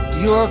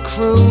 You're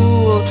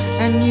cruel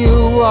and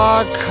you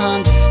are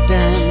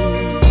constant.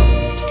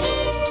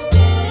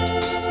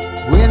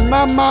 When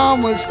my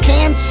mom was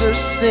cancer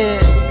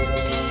sick,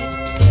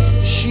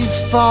 she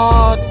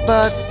fought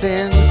but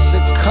then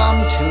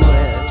succumbed to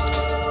it.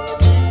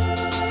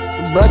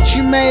 But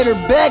you made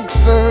her beg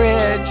for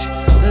it.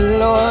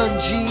 Lord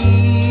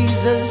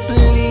Jesus,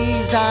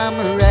 please,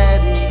 I'm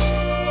ready.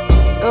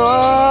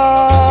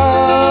 Oh,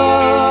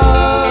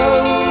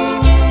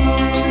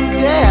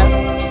 death.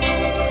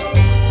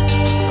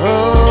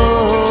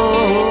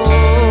 Oh,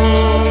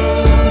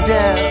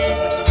 death.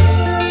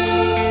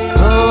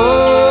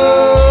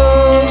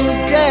 Oh,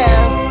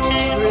 death.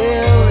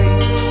 Really,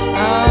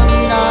 I'm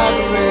not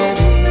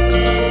ready.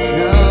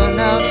 No,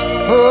 no.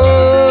 Oh.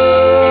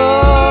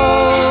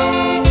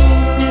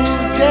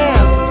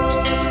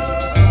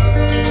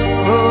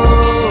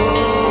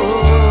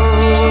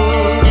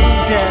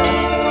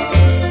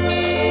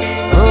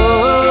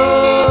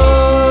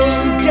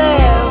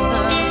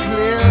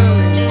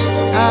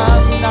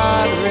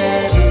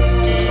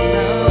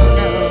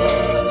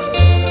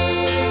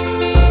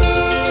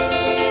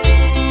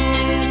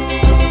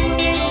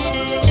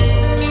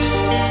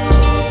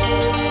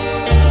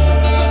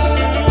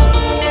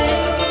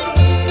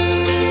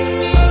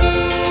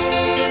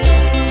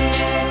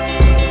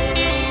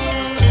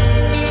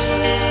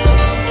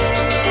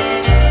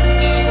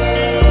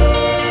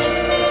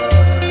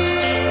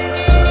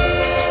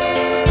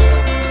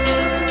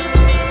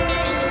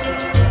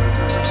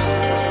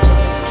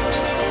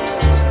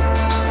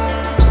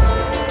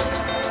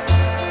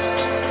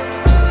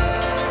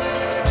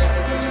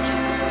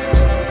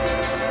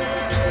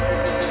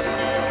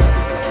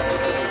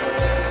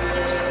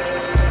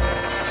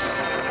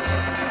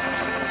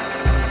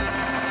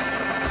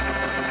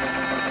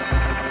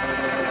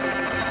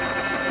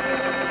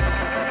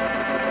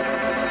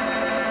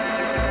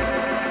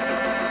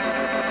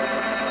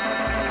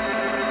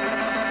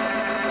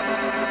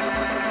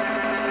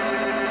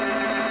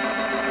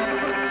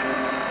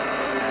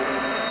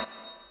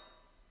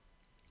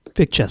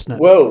 Vic Chestnut.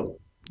 Whoa.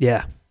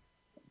 Yeah.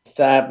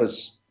 That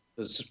was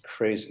was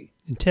crazy.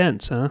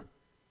 Intense, huh?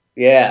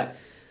 Yeah.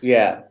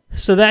 Yeah.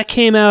 So that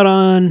came out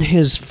on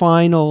his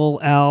final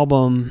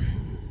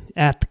album,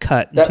 At the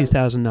Cut, in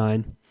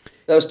 2009.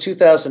 That was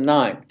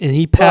 2009. And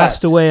he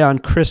passed away on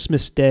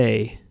Christmas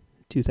Day,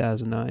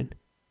 2009.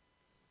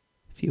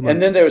 A few months.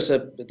 And then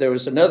there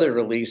was another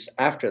release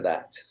after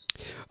that.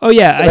 Oh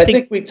yeah, I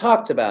think we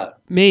talked about.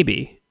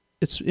 Maybe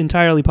it's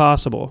entirely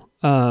possible.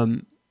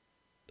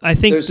 I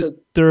think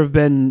there have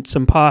been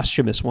some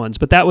posthumous ones,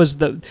 but that was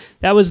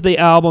the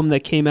album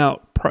that came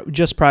out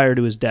just prior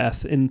to his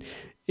death, and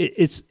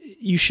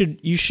you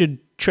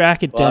should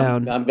track it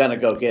down. I'm gonna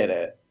go get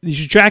it. You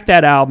should track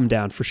that album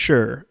down for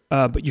sure,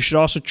 but you should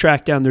also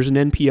track down. There's an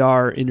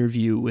NPR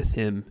interview with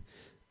him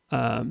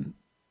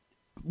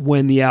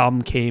when the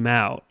album came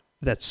out.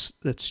 That's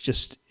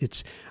just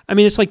it's. I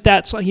mean, it's like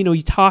that song.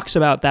 He talks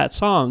about that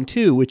song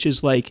too, which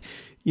is like,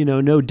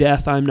 no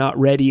death, I'm not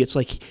ready. It's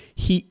like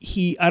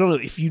he. I don't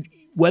know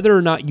whether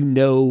or not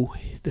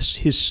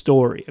his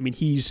story. I mean,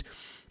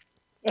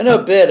 I know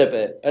a bit of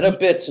it. I know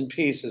bits and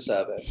pieces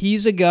of it.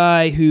 He's a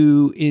guy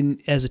who,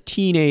 as a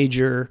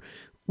teenager,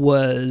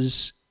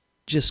 was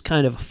just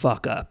kind of a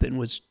fuck up and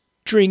was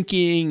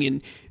drinking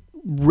and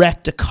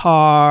wrecked a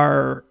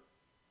car.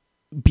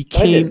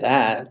 I did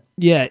that.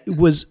 Yeah,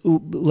 was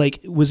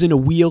in a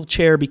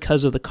wheelchair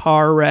because of the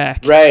car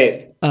wreck.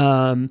 Right.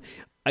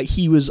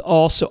 He was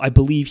also, I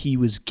believe, he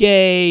was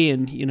gay,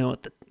 and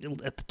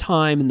at the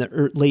time in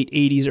the late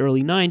 80s,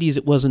 early 90s,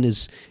 it wasn't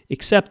as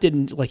accepted.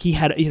 And like he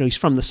had, he's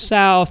from the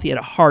South. He had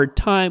a hard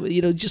time,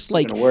 just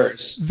like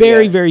worse.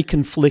 Very, very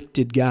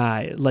conflicted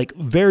guy, like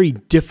very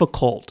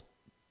difficult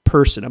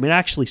person. I mean, I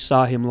actually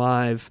saw him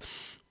live.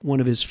 One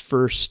of his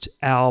first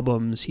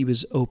albums, he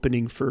was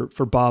opening for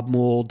Bob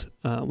Mould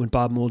when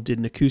Bob Mould did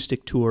an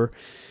acoustic tour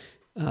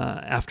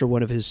after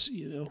one of his,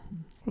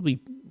 probably,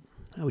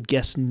 I would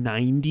guess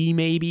 90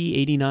 maybe,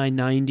 89,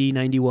 90,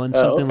 91,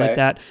 something like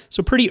that.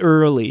 So pretty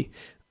early.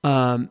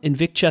 And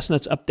Vic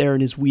Chestnut's up there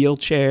in his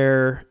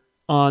wheelchair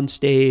on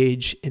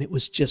stage, and it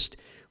was just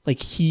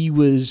like he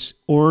was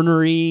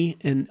ornery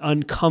and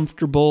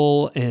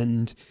uncomfortable,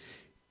 and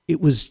it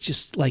was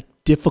just like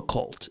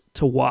difficult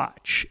to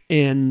watch.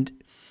 And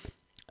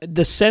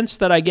the sense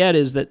that I get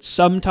is that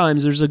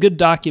sometimes there's a good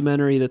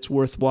documentary that's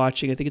worth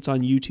watching. I think it's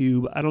on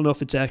YouTube. I don't know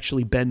if it's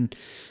actually been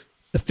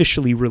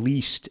officially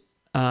released,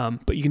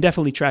 but you can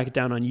definitely track it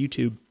down on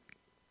YouTube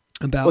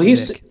about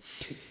Vic.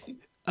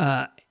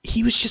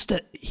 He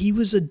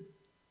was a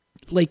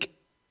like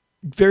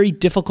very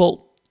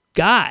difficult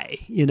guy,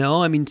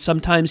 I mean,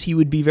 sometimes he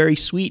would be very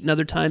sweet and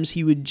other times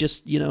he would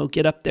just,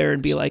 get up there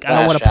and be like, I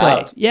don't want to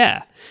play.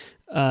 Yeah.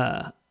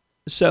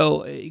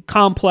 So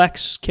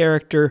complex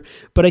character,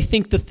 but I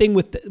think the thing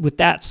with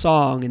that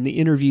song and the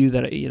interview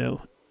that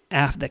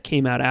that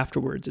came out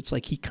afterwards, it's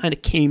like he kind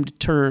of came to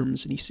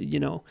terms, and he said,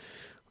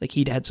 like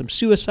he'd had some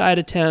suicide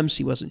attempts.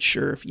 He wasn't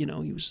sure if he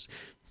was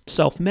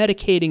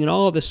self-medicating and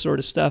all of this sort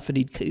of stuff, and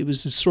it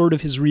was sort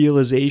of his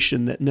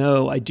realization that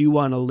no, I do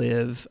want to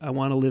live. I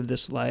want to live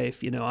this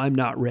life. I'm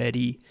not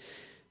ready.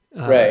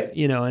 Right.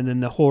 And then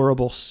the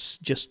horrible,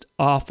 just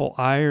awful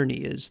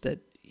irony is that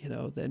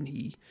then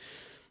he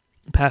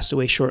passed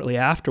away shortly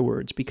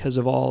afterwards because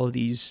of all of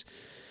these,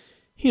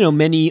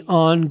 many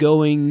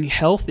ongoing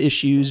health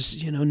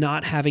issues,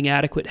 not having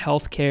adequate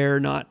health care,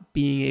 not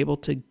being able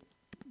to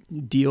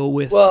deal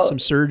with some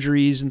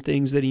surgeries and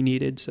things that he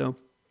needed. So,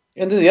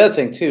 and then the other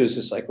thing too is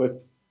just like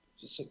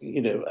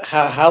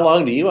how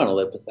long do you want to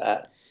live with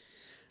that?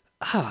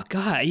 Oh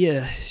God,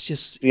 yeah, it's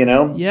just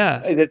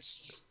yeah,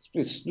 it's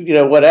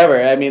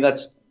whatever. I mean,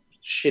 that's a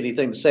shitty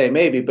thing to say,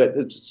 maybe, but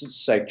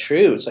it's like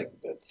true. It's like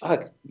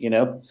fuck,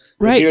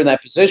 right. If you're in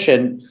that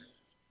position,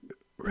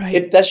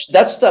 right?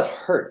 That stuff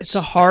hurts. It's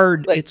a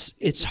hard. Like,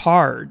 it's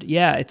hard.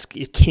 Yeah,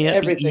 it can't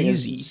everything be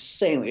easy. Is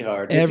insanely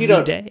hard. Every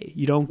day,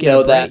 you don't get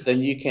know that, then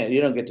you can't.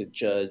 You don't get to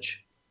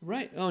judge.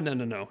 Right. Oh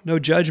no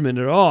judgment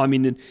at all. I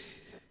mean,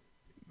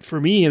 for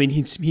me,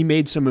 he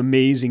made some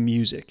amazing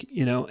music,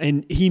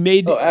 and he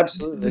made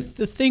absolutely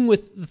the thing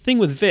with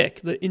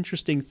Vic. The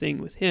interesting thing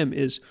with him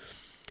is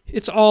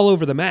it's all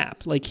over the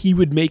map. Like he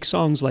would make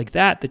songs like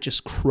that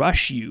just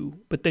crush you,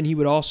 but then he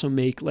would also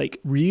make like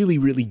really,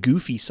 really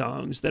goofy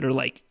songs that are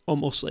like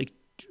almost like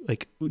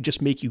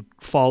just make you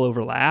fall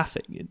over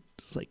laughing. And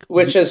it's like,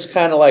 which is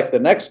kind of like the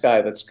next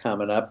guy that's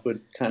coming up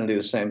would kind of do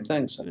the same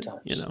thing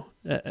sometimes.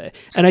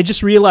 And I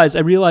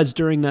realized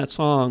during that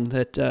song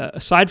that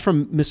aside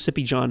from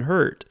Mississippi John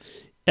Hurt,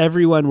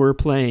 everyone we're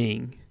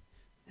playing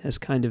has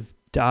kind of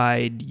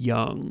died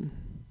young.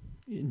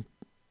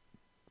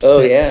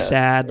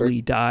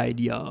 Sadly died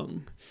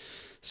young.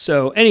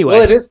 So anyway,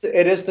 well, it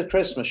is the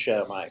Christmas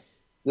show, Mike.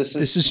 This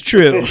is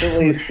true.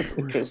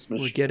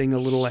 We're getting a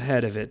little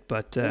ahead of it,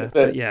 but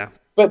yeah.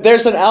 But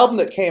there's an album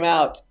that came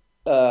out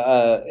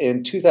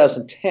in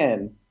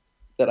 2010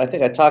 that I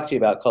think I talked to you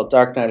about called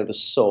Dark Night of the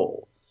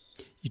Soul.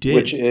 You did,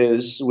 which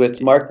is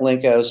with Mark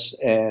Linkous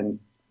and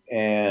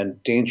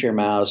Danger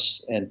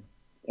Mouse, and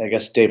I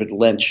guess David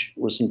Lynch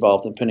was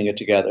involved in putting it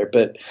together.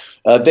 But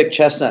Vic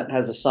Chestnut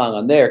has a song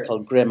on there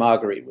called Grim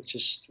Augury, which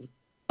is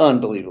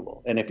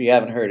unbelievable. And if you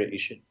haven't heard it,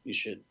 you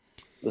should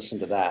listen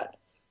to that.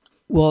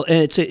 Well,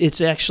 and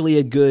it's actually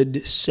a good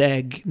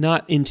seg,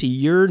 not into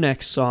your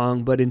next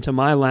song, but into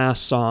my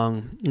last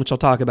song, which I'll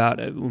talk about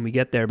when we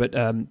get there. But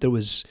there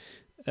was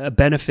a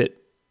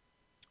benefit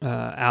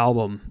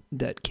album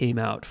that came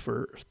out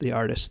for the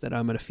artist that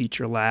I'm going to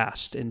feature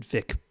last, and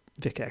Vic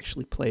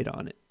actually played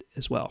on it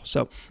as well.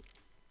 So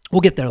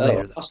we'll get there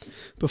later, though. Awesome.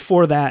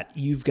 Before that,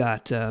 you've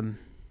got one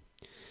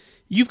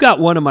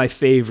of my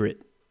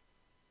favorite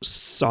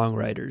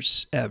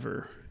songwriters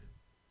ever.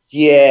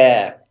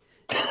 Yeah.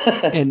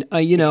 And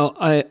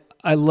I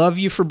love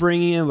you for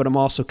bringing him, but I'm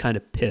also kind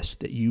of pissed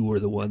that you were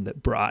the one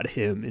that brought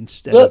him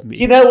instead Look, of me.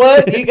 you know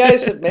what? You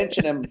guys have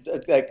mentioned him,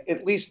 like,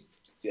 at least,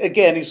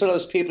 again, he's one of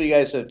those people you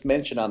guys have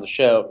mentioned on the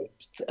show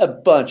a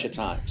bunch of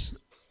times.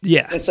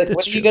 Yeah, It's like, when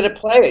that's are you true. going to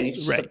play it? You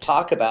just Right.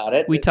 talk about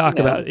it. We talk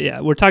about it.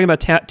 Yeah, we're talking about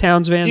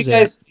Townes Van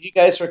Zandt. You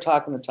guys were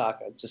talking the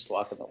talk. I'm just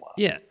walking the walk.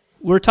 Yeah,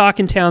 we're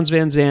talking Townes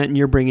Van Zandt, and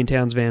you're bringing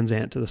Townes Van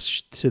Zandt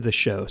to the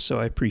show. So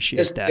I appreciate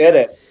Just that. did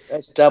it.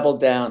 Let's double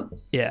down.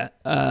 Yeah.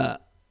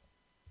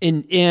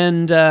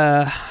 And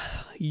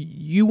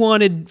you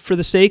wanted, for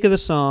the sake of the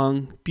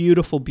song,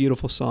 beautiful,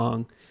 beautiful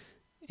song.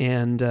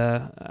 And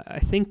I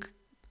think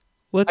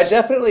I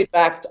definitely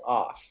backed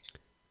off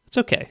it's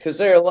okay. because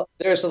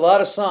there's a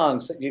lot of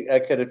songs that I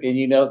could have,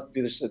 and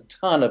there's a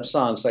ton of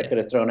songs I could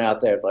have thrown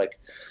out there, like,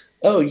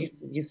 oh, you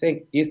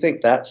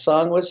think that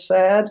song was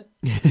sad?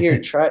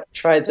 Here,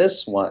 try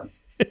this one.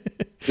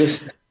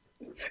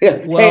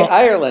 Yeah. Well- Hey,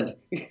 Ireland,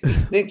 you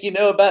think you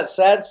know about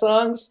sad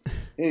songs?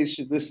 You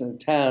should listen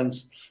to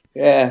Townes.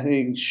 Yeah,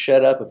 you can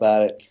shut up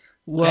about it.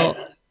 Well,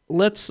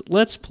 let's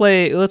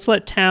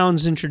let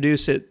Townes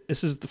introduce it.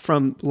 This is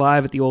from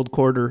live at the Old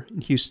Quarter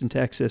in Houston,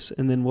 Texas,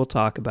 and then we'll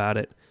talk about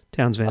it.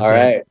 Townes Van All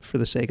Zandt, right. for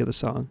the sake of the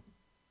song.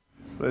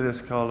 Play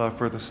this called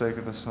For the Sake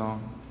of the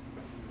Song.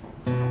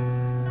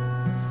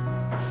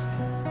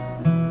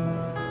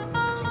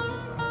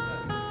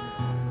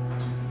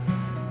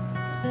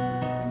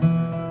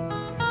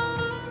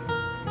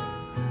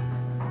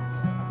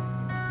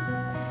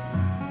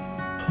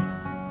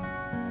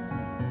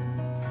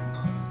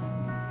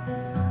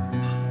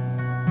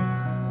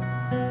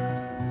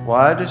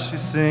 Why does she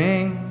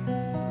sing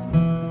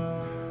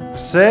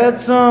sad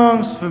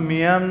songs for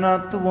me? I'm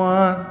not the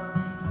one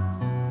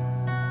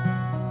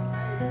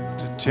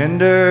to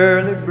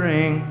tenderly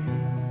bring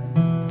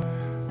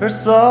her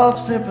soft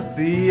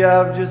sympathy.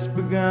 I've just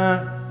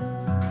begun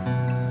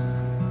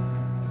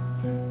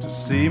to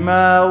see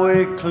my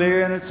way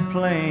clear, and it's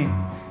plain.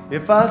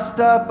 If I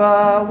stop,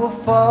 I will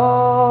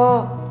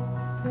fall.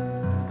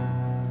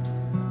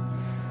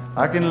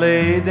 I can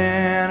lay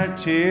down a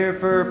tear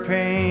for her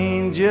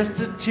pain,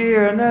 just a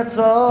tear, and that's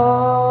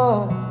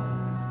all.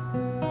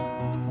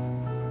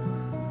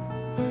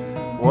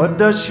 What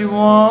does she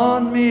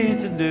want me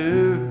to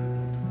do?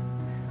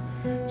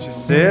 She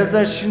says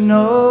that she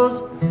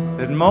knows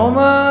that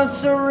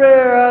moments are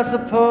rare, I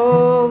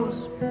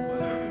suppose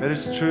that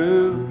it's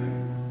true.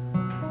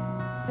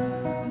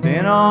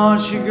 Then on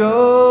she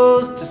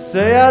goes to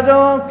say I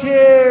don't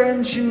care,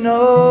 and she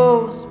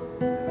knows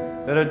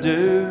that I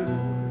do.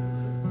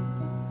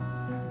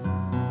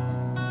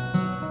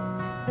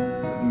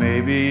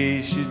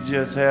 Maybe she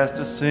just has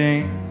to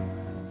sing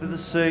for the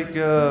sake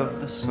of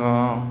the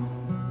song.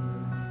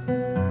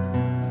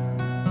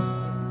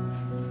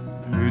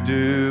 Who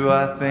do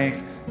I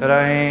think that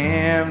I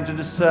am to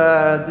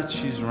decide that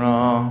she's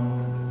wrong?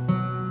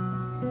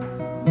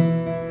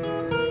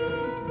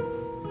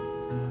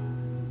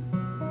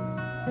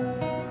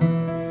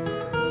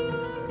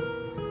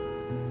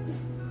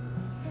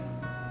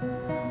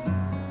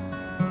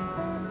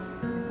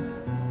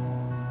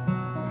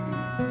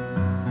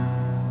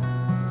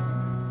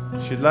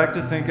 She'd like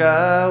to think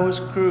I was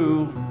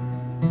cruel,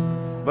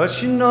 but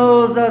she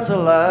knows that's a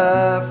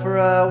lie, for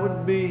I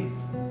would be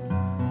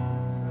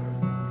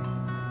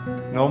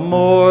no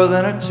more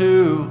than a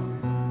tool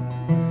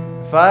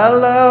if I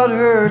allowed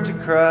her to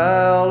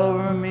cry all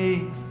over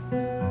me.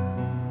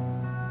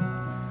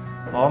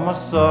 All my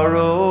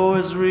sorrow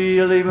is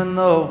real, even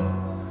though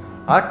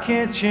I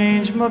can't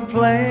change my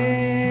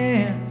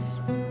plans.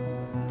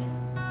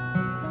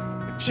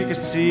 If she could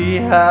see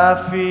how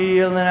I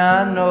feel, then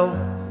I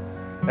know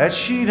that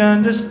she'd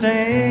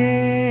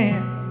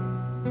understand.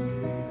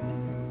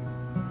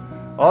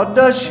 Or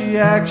does she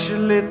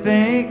actually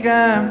think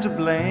I'm to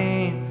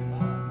blame?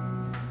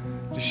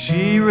 Does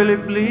she really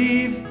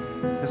believe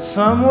that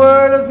some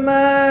word of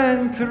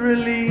mine could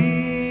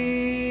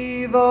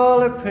relieve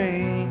all her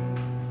pain?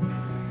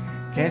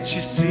 Can't she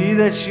see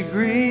that she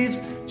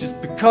grieves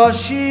just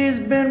because she's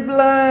been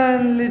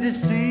blindly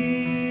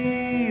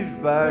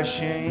deceived by her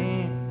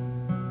shame?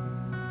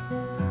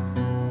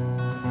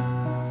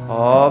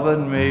 Oh, but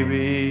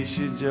maybe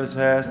she just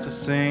has to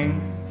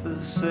sing for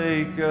the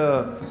sake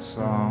of the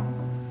song.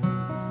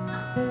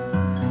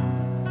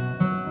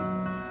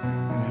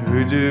 And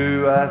who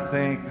do I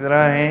think that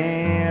I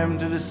am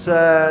to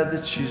decide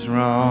that she's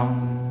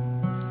wrong?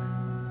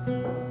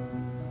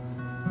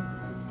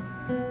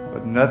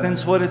 But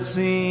nothing's what it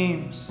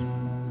seems.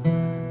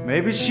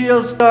 Maybe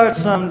she'll start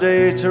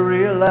someday to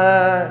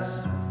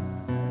realize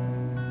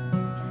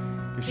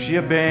if she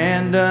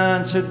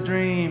abandons her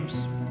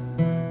dreams,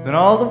 then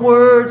all the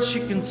words she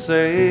can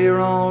say are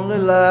only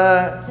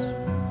lies.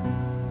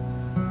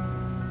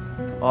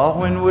 Or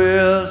when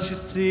will she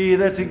see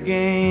that to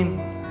gain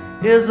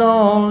is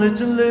only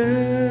to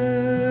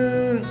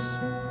lose?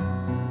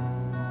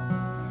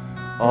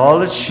 All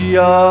that she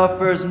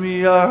offers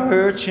me are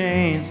her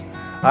chains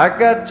I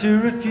got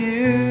to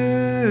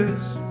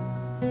refuse.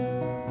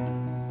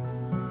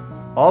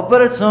 Oh,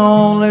 but it's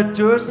only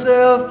to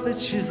herself that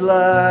she's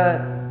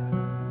lied.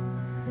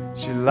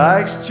 She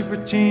likes to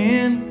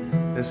pretend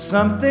there's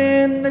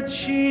something that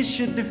she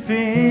should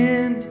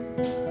defend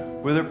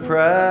with her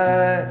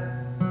pride.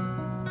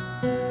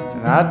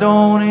 And I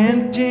don't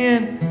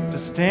intend to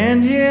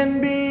stand here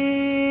and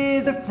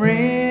be the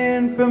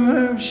friend from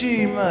whom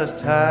she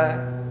must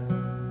hide.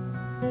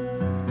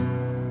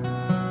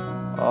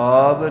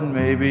 Oh, but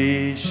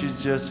maybe she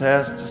just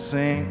has to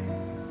sing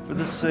for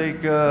the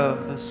sake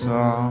of the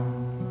song.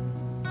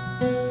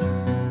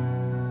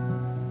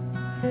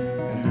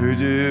 And who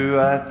do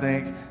I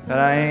think that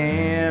I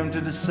am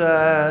to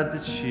decide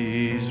that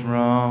she's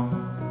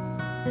wrong?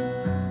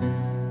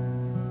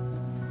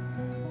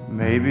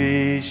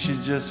 Maybe she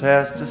just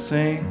has to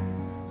sing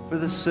for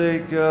the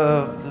sake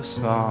of the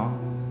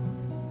song.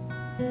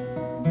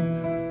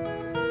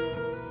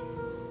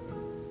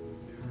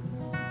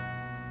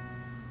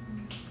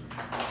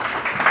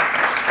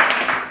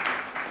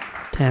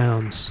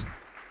 Townes.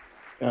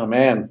 Oh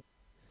man,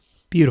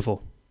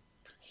 Beautiful.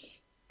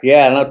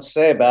 yeah, I don't know what to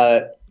say about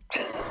it.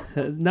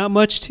 Not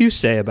much to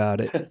say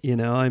about it, you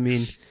know. I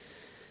mean,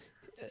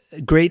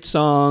 great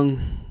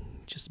song,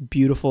 just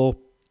beautiful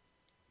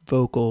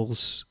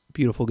vocals,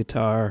 beautiful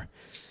guitar.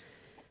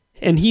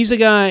 And he's a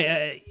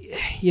guy,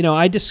 you know,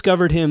 I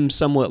discovered him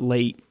somewhat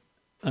late.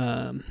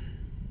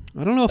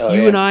 I don't know if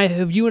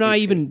you and I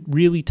even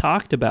really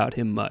talked about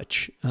him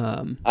much.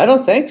 I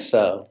don't think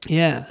so.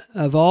 Yeah,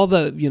 of all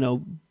the, you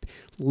know,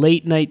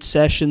 late night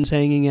sessions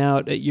hanging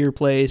out at your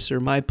place or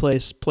my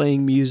place,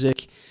 playing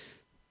music,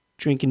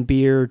 drinking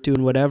beer,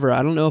 doing whatever,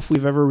 I don't know if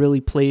we've ever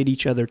really played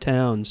each other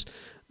Townes.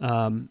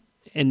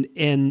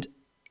 And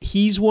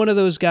he's one of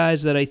those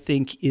guys that I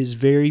think is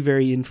very,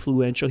 very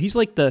influential. He's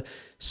like the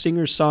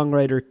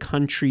singer-songwriter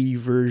country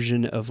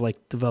version of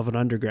like the Velvet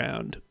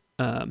Underground.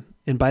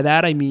 And by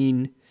that I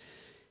mean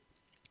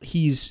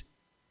he's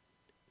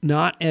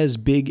not as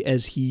big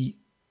as he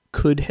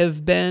could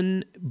have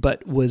been,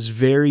 but was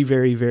very,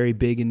 very, very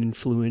big and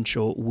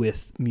influential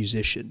with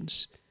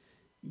musicians.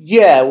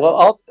 Yeah,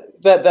 well,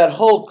 that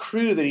whole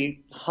crew that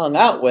he hung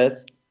out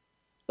with,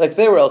 like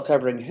they were all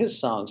covering his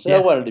songs. They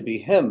all wanted to be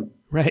him,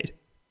 right?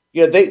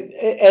 Yeah,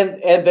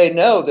 they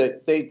know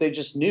that they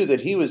just knew that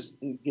he was,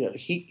 you know,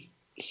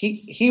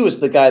 he was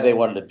the guy they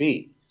wanted to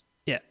be.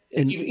 Yeah,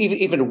 and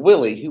even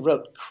Willie, who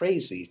wrote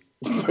 "Crazy,"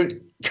 for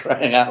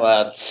crying out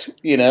loud,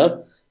 you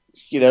know,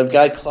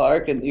 Guy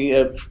Clark and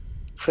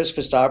Chris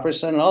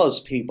Christopherson and all those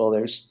people.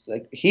 There's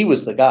like he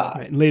was the guy.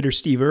 Right. Later,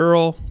 Steve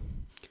Earle.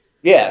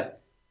 Yeah,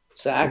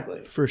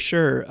 exactly. For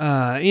sure.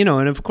 You know,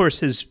 and of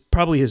course,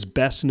 probably his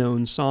best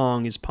known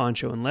song is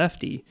 "Poncho and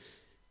Lefty."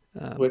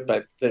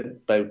 By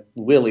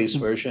Willie's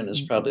version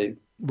is probably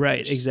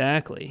right.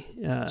 Exactly.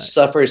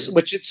 Suffers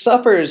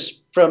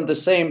from the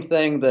same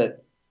thing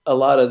that a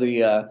lot of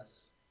the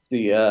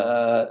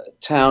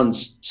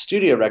Townes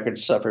studio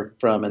records suffer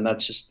from, and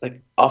that's just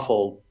like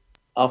awful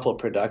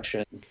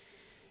production.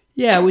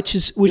 Yeah, which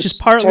is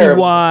partly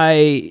terrible.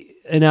 why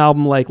an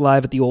album like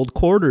Live at the Old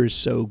Quarter is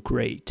so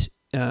great,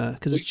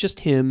 because it's just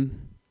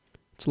him.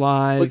 It's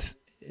live.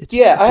 It's I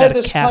had at a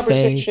this cafe.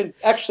 conversation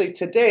actually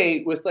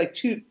today with like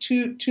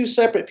two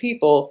separate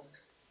people,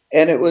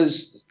 and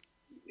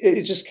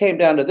it just came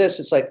down to this.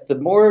 It's like the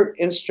more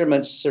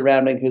instruments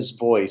surrounding his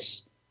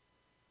voice,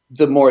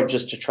 the more it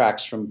just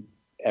detracts from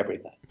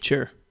everything.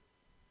 Sure.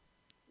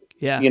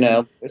 Yeah. You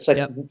know, it's like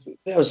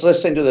I was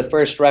listening to the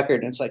first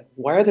record, and it's like,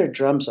 why are there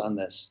drums on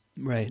this?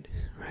 Right.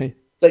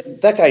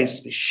 Like that guy used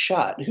to be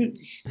shot.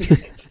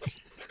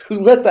 Who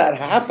let that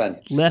happen?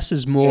 Less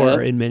is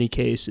more in many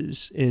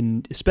cases,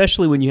 and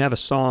especially when you have a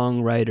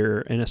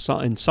songwriter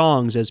and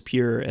songs as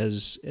pure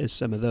as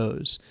some of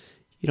those,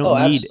 you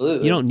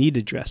don't need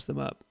to dress them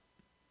up.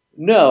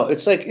 No,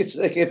 it's like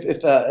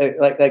if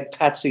like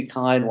Patsy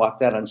Cline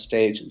walked out on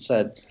stage and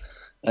said,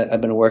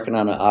 "I've been working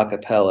on an a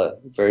cappella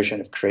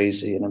version of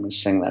Crazy, and I'm going to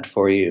sing that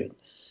for you."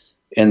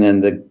 And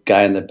then the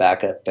guy in the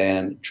backup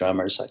band,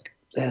 drummer's like,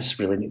 "This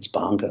really needs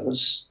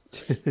bongos."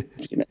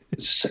 You know,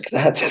 it's just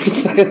like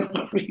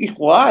that.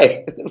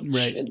 Why?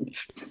 Right.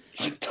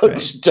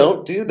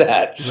 Don't do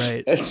that.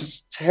 Right. It's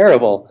just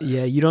terrible.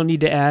 Yeah, you don't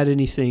need to add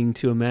anything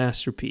to a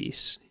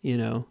masterpiece. You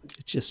know,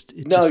 it just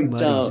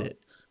muddies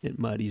it. It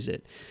muddies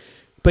it.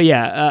 But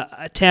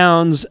yeah,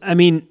 Townes. I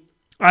mean,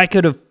 we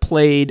could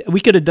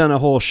have done a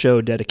whole show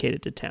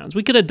dedicated to Townes.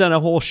 We could have done a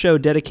whole show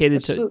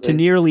dedicated to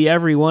nearly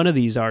every one of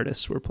these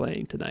artists we're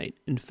playing tonight.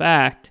 In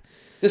fact,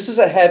 this is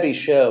a heavy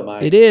show,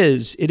 Mike. It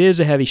is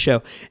a heavy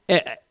show.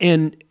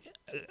 And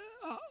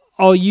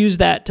I'll use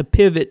that to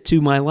pivot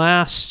to my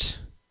last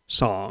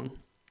song,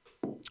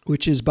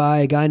 which is by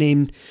a guy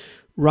named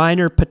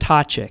Rainer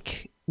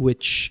Potacek,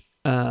 which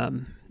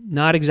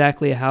not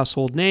exactly a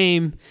household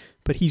name,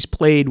 but he's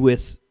played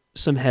with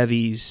some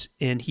heavies,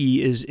 and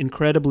he is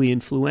incredibly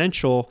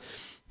influential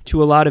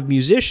to a lot of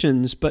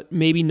musicians, but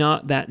maybe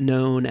not that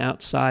known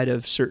outside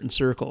of certain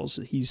circles.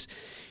 He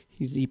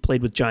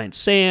played with Giant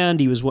Sand.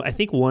 He was, I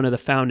think, one of the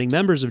founding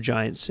members of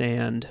Giant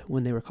Sand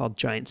when they were called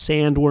Giant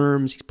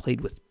Sandworms. He's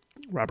played with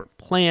Robert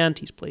Plant.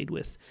 He's played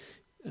with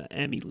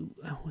Emmylou.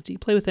 Did he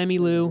play with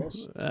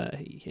Emmylou?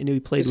 I knew he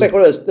played. It's with, like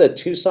one of the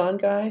Tucson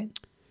guy.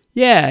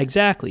 Yeah,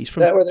 exactly. Is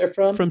that where they're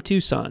from? From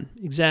Tucson,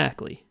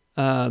 exactly.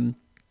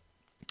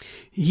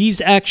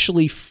 He's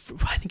actually,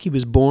 I think he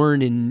was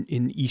born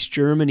in East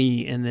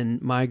Germany and then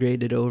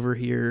migrated over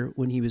here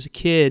when he was a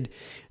kid.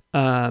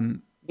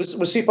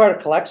 Was he part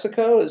of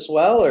Calexico as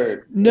well,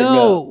 or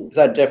no? Is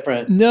that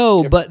different?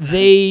 No, but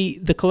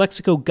the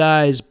Calexico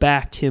guys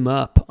backed him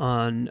up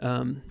on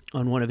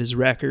one of his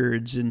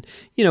records, and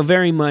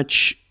very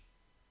much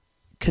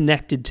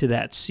connected to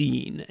that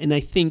scene. And I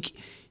think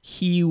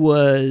he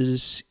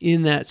was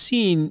in that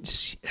scene.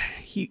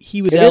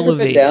 He was elevated. Have you ever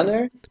been down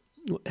there?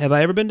 Have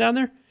I ever been down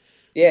there?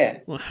 Yeah.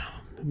 Well,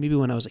 maybe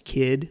when I was a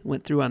kid,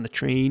 went through on the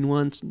train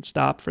once and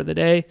stopped for the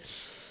day.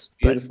 It's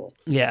beautiful.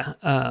 But, yeah.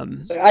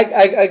 So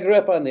I grew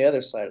up on the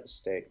other side of the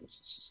state, which is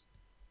just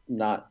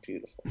not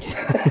beautiful.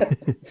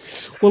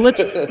 Well,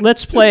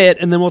 let's play it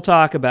and then we'll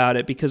talk about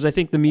it, because I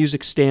think the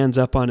music stands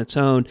up on its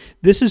own.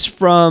 This is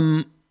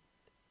from.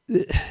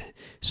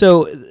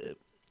 So,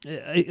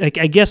 I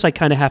guess I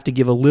kind of have to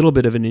give a little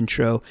bit of an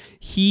intro.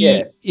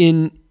 He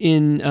in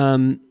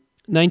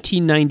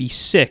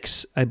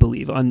 1996, I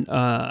believe, on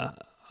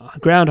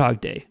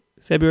Groundhog Day,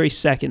 February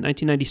 2nd,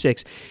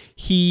 1996,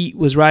 he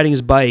was riding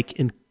his bike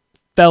and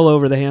fell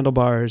over the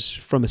handlebars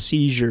from a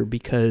seizure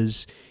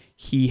because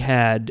he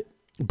had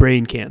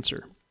brain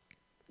cancer.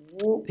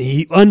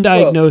 He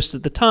undiagnosed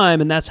at the time,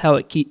 and that's how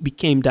it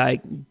became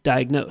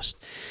diagnosed.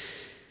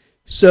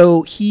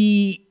 So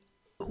he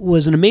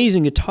was an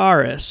amazing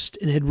guitarist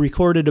and had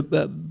recorded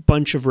a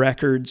bunch of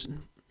records,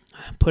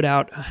 put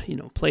out,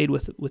 played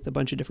with a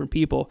bunch of different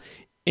people,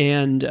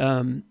 and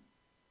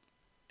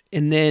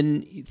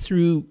then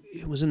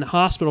was in the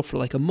hospital for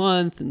like a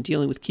month and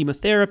dealing with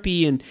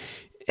chemotherapy and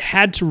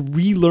had to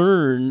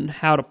relearn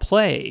how to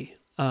play,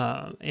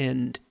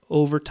 and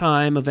over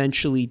time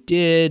eventually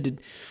did,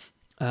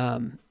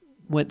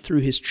 went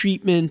through his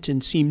treatment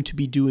and seemed to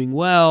be doing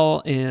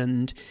well,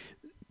 and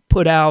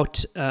put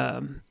out,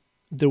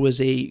 there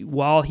was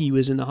while he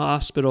was in the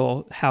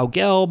hospital, Hal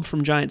Gelb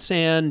from Giant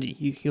Sand,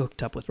 he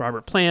hooked up with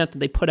Robert Plant,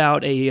 and they put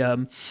out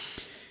a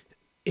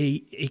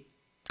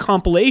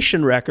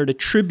compilation record, a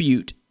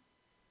tribute,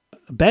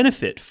 a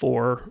benefit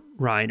for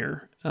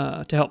Rainer,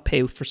 to help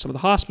pay for some of the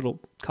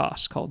hospital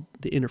costs, called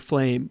The Inner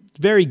Flame.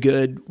 Very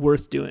good,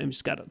 worth doing.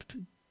 He's got a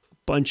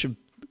bunch of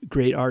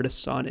great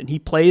artists on it, and he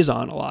plays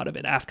on a lot of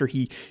it. After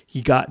he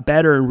got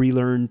better and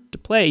relearned to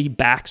play, he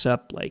backs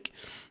up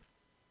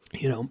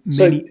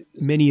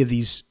many of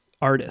these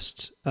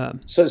artists.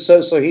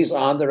 So he's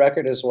on the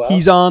record as well?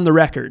 He's on the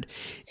record.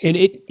 And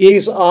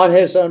he's on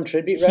his own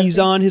tribute record? He's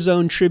on his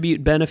own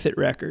tribute benefit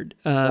record.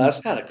 That's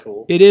kind of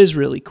cool. It is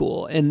really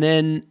cool. And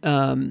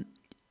then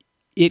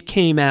it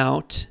came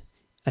out,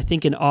 I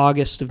think, in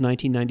August of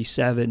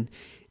 1997.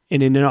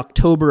 And in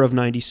October of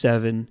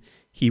 97,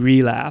 he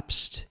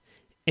relapsed.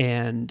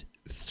 And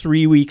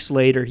 3 weeks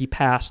later, he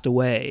passed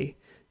away.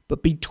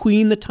 But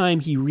between the time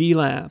he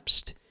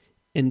relapsed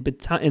and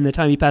the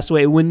time he passed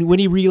away, when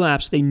he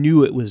relapsed, they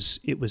knew it was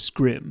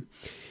grim,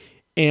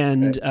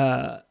 and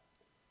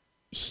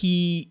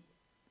he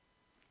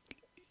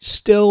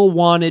still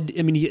wanted.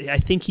 I mean, I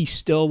think he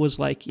still was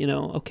like,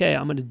 okay,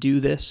 I'm going to do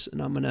this,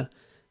 and I'm going to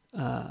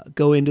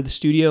go into the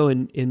studio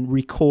and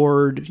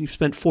record. He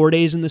spent 4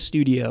 days in the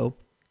studio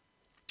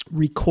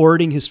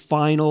recording his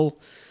final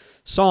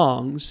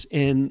songs,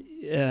 and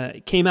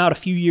it came out a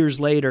few years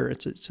later.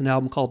 It's an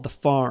album called The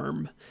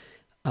Farm.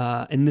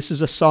 And this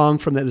is a song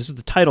from that. This is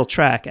the title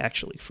track,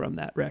 actually, from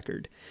that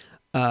record.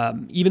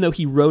 Even though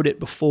he wrote it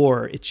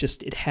before, it's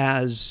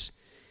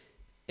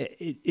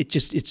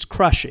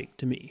crushing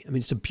to me. I mean,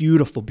 it's a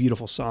beautiful,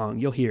 beautiful song.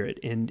 You'll hear it.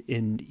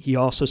 And he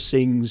also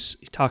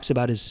he talks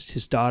about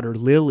his daughter,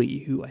 Lily,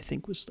 who I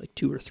think was like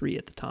 2 or 3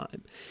 at the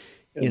time.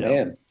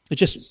 Man. It's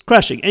just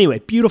crushing. Anyway,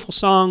 beautiful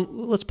song.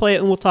 Let's play it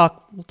and we'll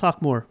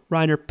talk more.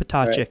 Rainer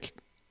Potacek. Right.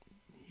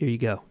 Here you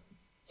go.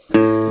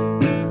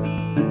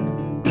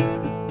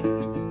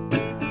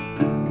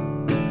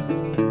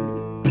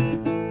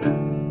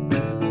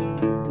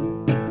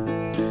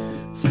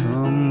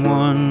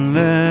 Someone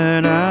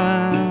that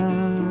I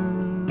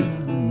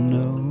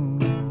know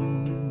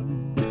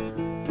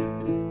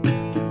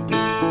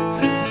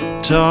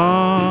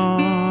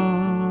taught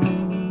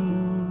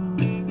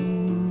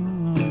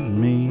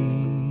me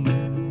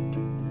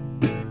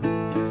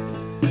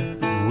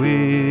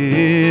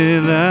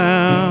without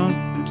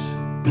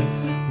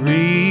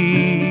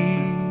really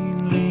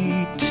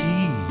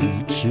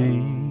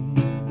teaching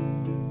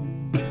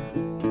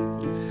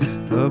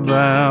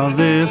about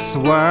this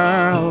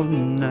world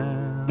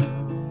now.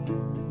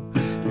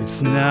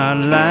 It's not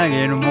like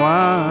it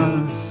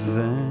was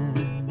then.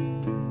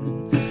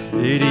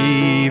 It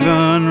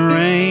even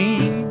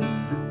rained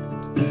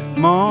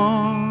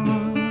more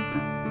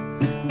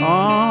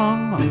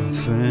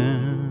often.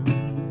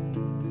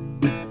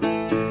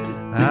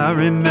 I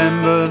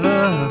remember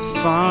the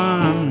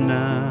farm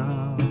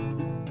now,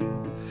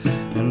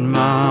 and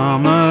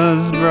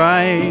Mama's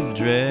bright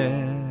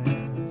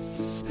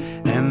dress,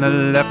 and the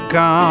look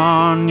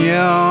on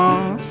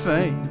your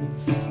face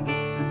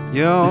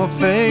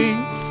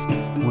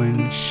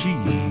when she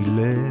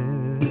left.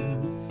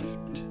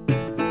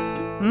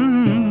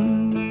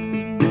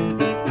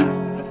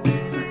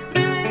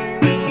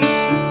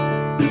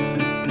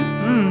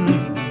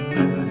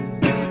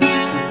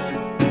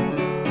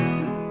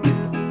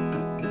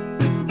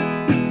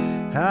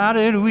 How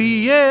did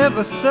we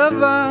ever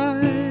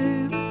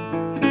survive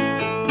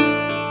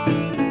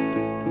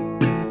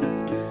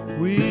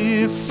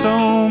with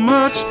so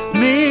much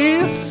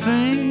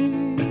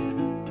missing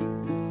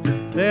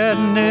that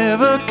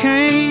never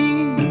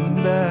came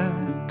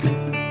back?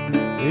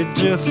 It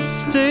just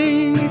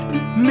stayed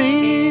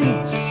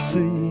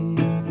missing.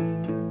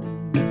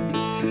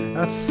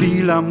 I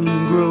feel I'm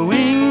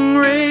growing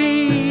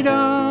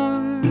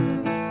radar,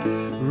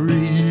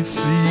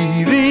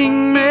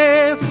 receiving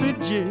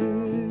messages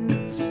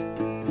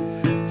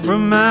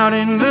from out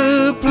in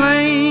the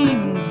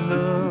plains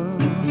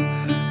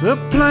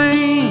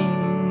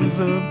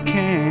of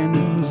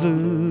Kansas.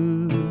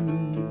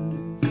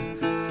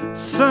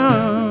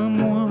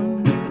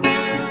 Someone,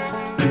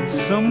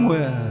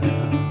 somewhere,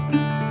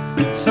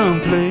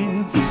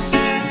 someplace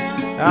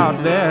out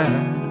there,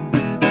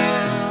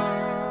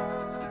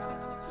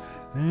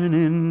 and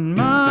in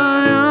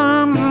my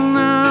arms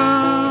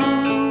now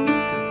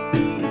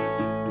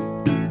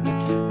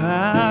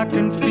I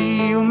can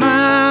feel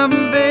my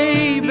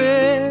baby,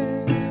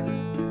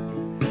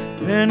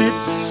 and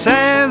it's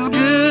as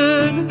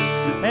good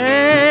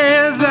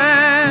as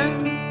I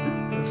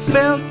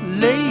felt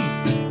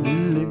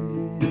lately.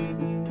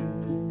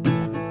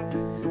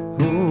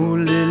 Oh,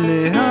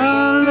 Lily,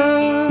 I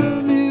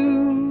love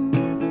you.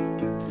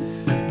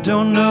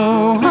 Don't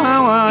know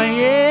how I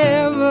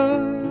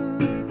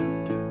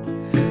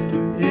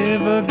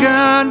ever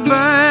got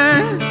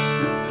by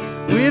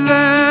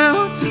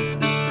without you.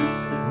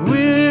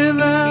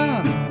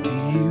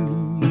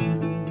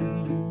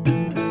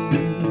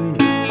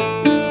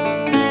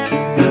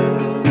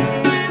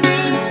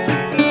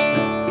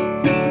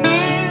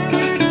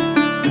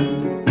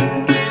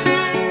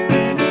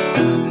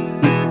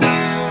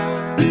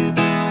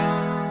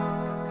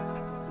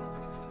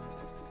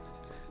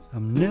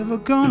 I'm never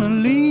gonna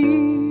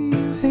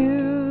leave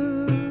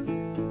here.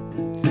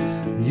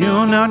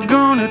 You're not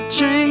gonna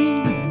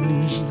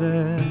change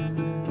that.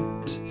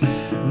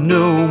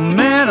 No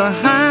matter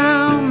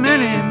how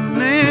many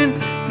men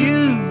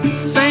you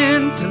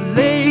send to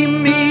lay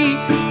me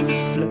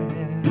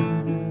flat.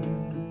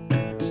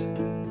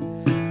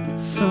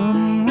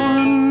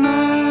 Someone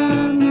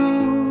I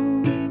know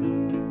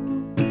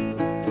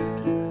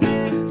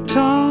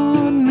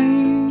taught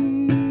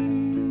me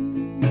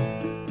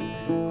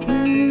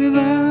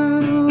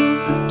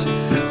without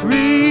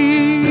really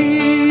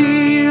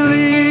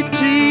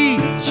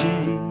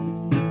teaching.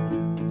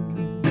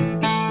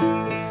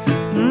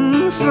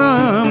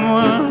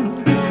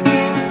 Someone,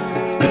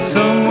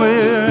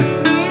 somewhere,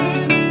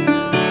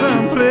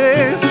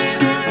 someplace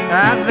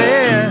out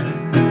there.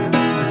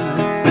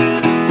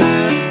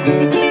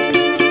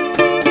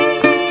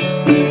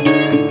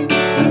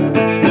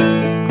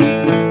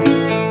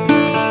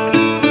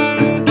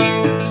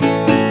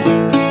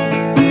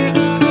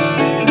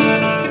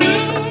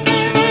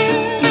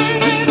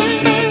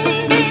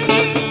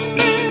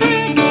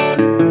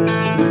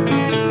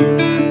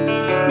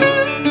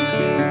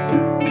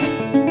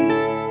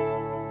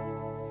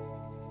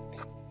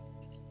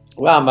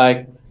 Wow,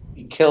 Mike,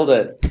 you killed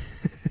it.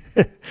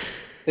 I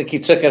think you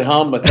took it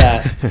home with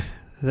that.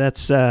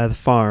 That's the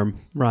farm,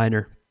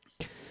 Reiner.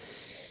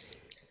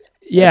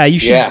 Yeah,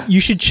 you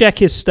should check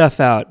his stuff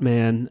out,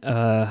 man.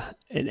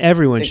 And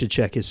everyone should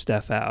check his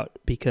stuff out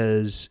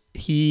because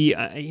he,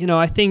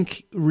 I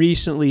think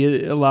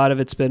recently a lot of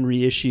it's been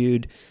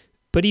reissued,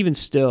 but even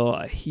still,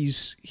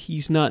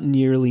 he's not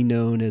nearly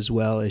known as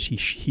well as he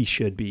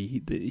should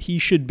be. He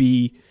should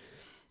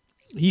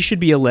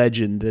be a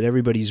legend that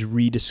everybody's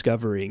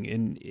rediscovering.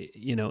 And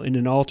in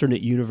an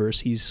alternate universe,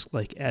 he's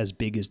like as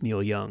big as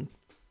Neil Young.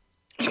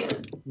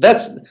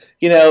 That's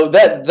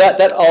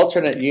that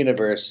alternate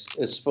universe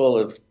is full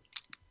of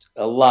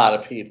a lot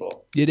of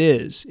people. It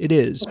is,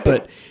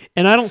 but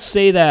and I don't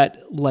say that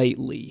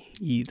lightly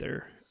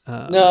either.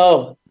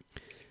 No,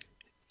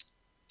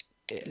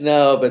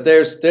 but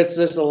there's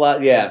a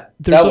lot. Yeah,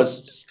 that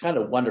was just kind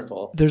of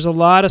wonderful. There's a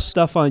lot of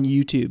stuff on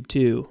YouTube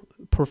too.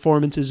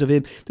 Performances of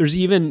him. There's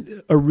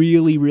even a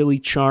really, really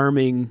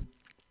charming.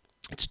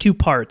 It's 2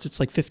 parts. It's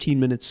like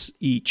 15 minutes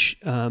each.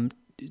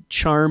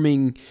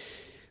 Charming,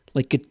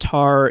 like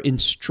guitar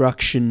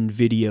instruction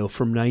video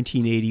from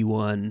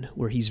 1981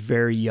 where he's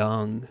very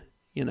young,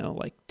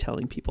 like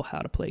telling people how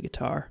to play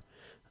guitar.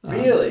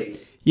 Really?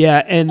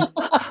 Yeah, and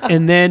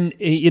then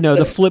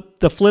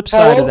the flip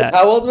side of that.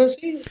 How old was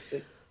he?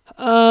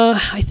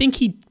 I think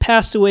he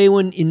passed away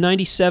in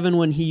 97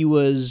 when he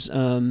was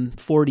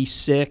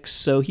 46,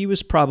 so he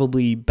was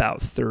probably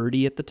about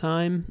 30 at the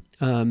time.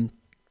 And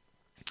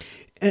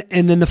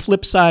then the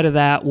flip side of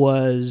that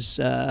was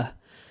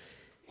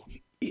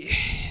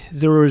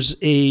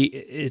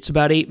it's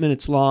about 8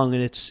 minutes long,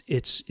 and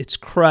it's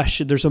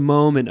crushed. There's a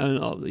moment,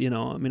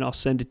 I'll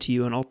send it to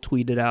you and I'll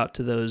tweet it out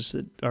to those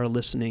that are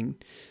listening.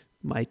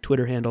 My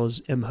Twitter handle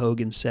is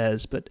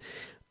mhogansays, but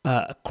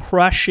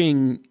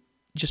crushing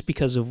just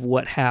because of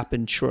what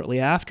happened shortly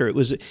after. It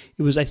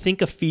was I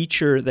think a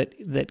feature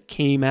that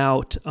came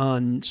out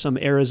on some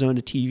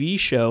Arizona TV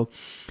show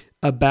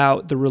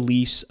about the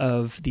release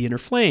of The Inner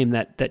Flame,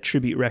 that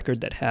tribute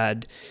record that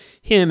had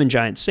him and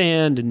Giant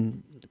Sand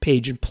and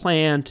Page and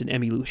Plant and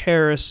Emmylou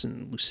Harris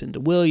and Lucinda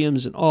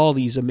Williams and all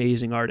these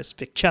amazing artists,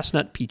 Vic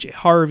Chestnut, PJ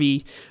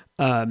Harvey.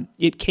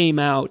 It came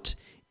out,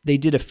 they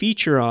did a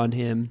feature on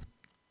him,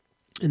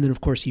 and then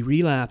of course he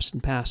relapsed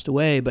and passed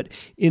away. But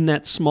in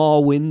that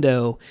small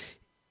window,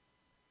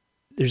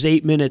 there's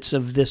 8 minutes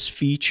of this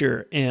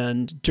feature,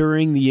 and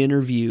during the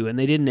interview, and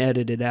they didn't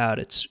edit it out,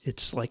 it's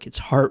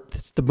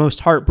the most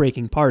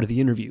heartbreaking part of the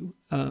interview.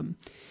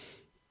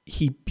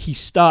 He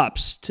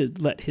stops to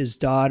let his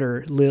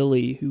daughter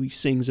Lily, who he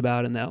sings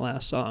about in that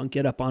last song,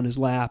 get up on his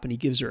lap, and he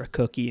gives her a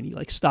cookie, and he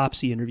stops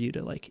the interview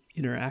to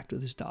interact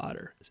with his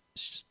daughter. It's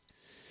just,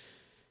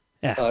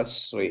 yeah. Oh, that's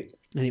sweet.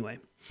 Anyway,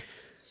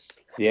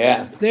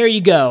 yeah, there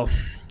you go.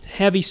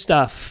 Heavy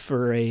stuff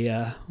for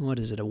a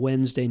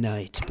Wednesday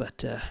night,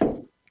 but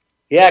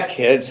yeah,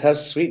 kids, have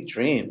sweet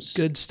dreams.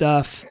 Good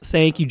stuff.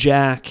 Thank you,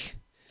 Jack.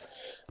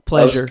 A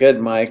pleasure. That was good,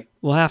 Mike.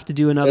 We'll have to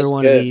do another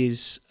one of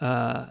these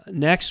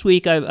next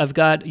week. I've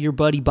got your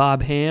buddy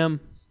Bob Ham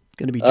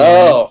going to be doing.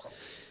 Oh,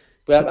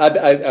 well,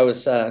 I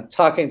was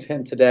talking to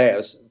him today. I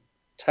was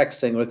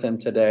texting with him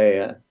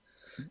today,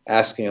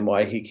 asking him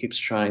why he keeps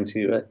trying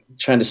to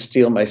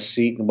steal my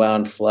seat in Wow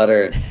and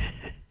Flutter.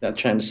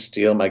 Trying to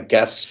steal my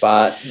guest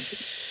spot.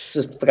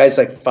 The guy's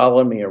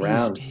following me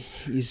around.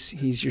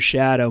 He's your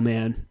shadow,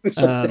 man.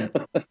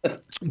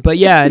 But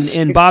yeah,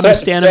 and Bob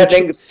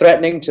Nastanovich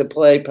threatening to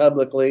play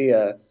publicly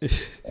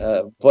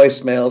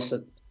voicemails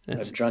that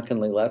I've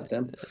drunkenly left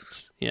him.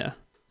 Yeah,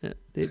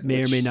 it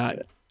may or may not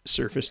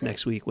surface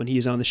next week when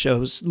he's on the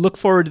show. Look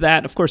forward to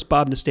that. Of course,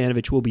 Bob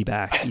Nastanovich will be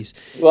back. I was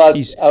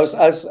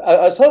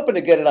hoping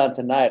to get it on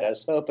tonight. I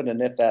was hoping to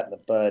nip that in the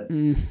bud.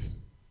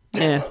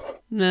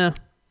 No.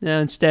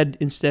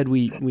 Instead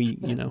we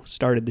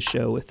started the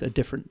show with a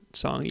different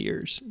song of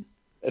yours.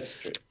 That's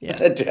true.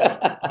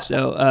 Yeah.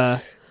 So,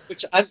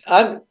 which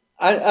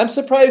I'm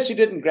surprised you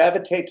didn't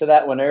gravitate to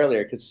that one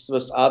earlier, because it's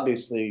most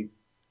obviously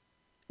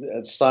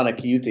Sonic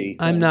Youthy.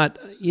 I'm not.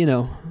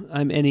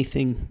 I'm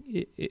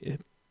anything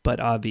but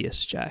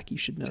obvious, Jack. You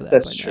should know that.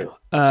 That's by true. now.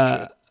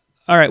 That's true.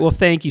 All right. Well,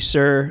 thank you,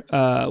 sir.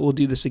 We'll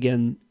do this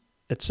again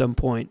at some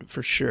point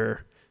for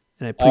sure.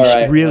 And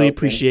I really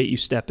appreciate you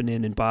stepping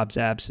in Bob's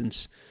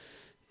absence.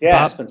 Yeah,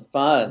 Bob, it's been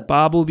fun.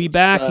 Bob will be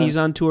back. Fun. He's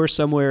on tour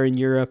somewhere in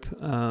Europe.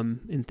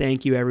 And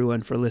thank you,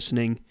 everyone, for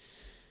listening.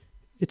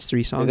 It's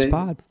Three Songs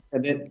Pod.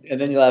 And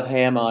then you'll have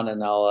Ham on,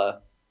 and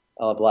I'll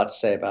have a lot to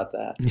say about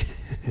that.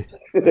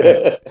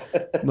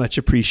 Much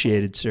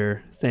appreciated,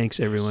 sir. Thanks,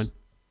 everyone.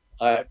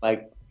 All right,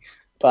 Mike.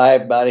 Bye,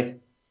 buddy.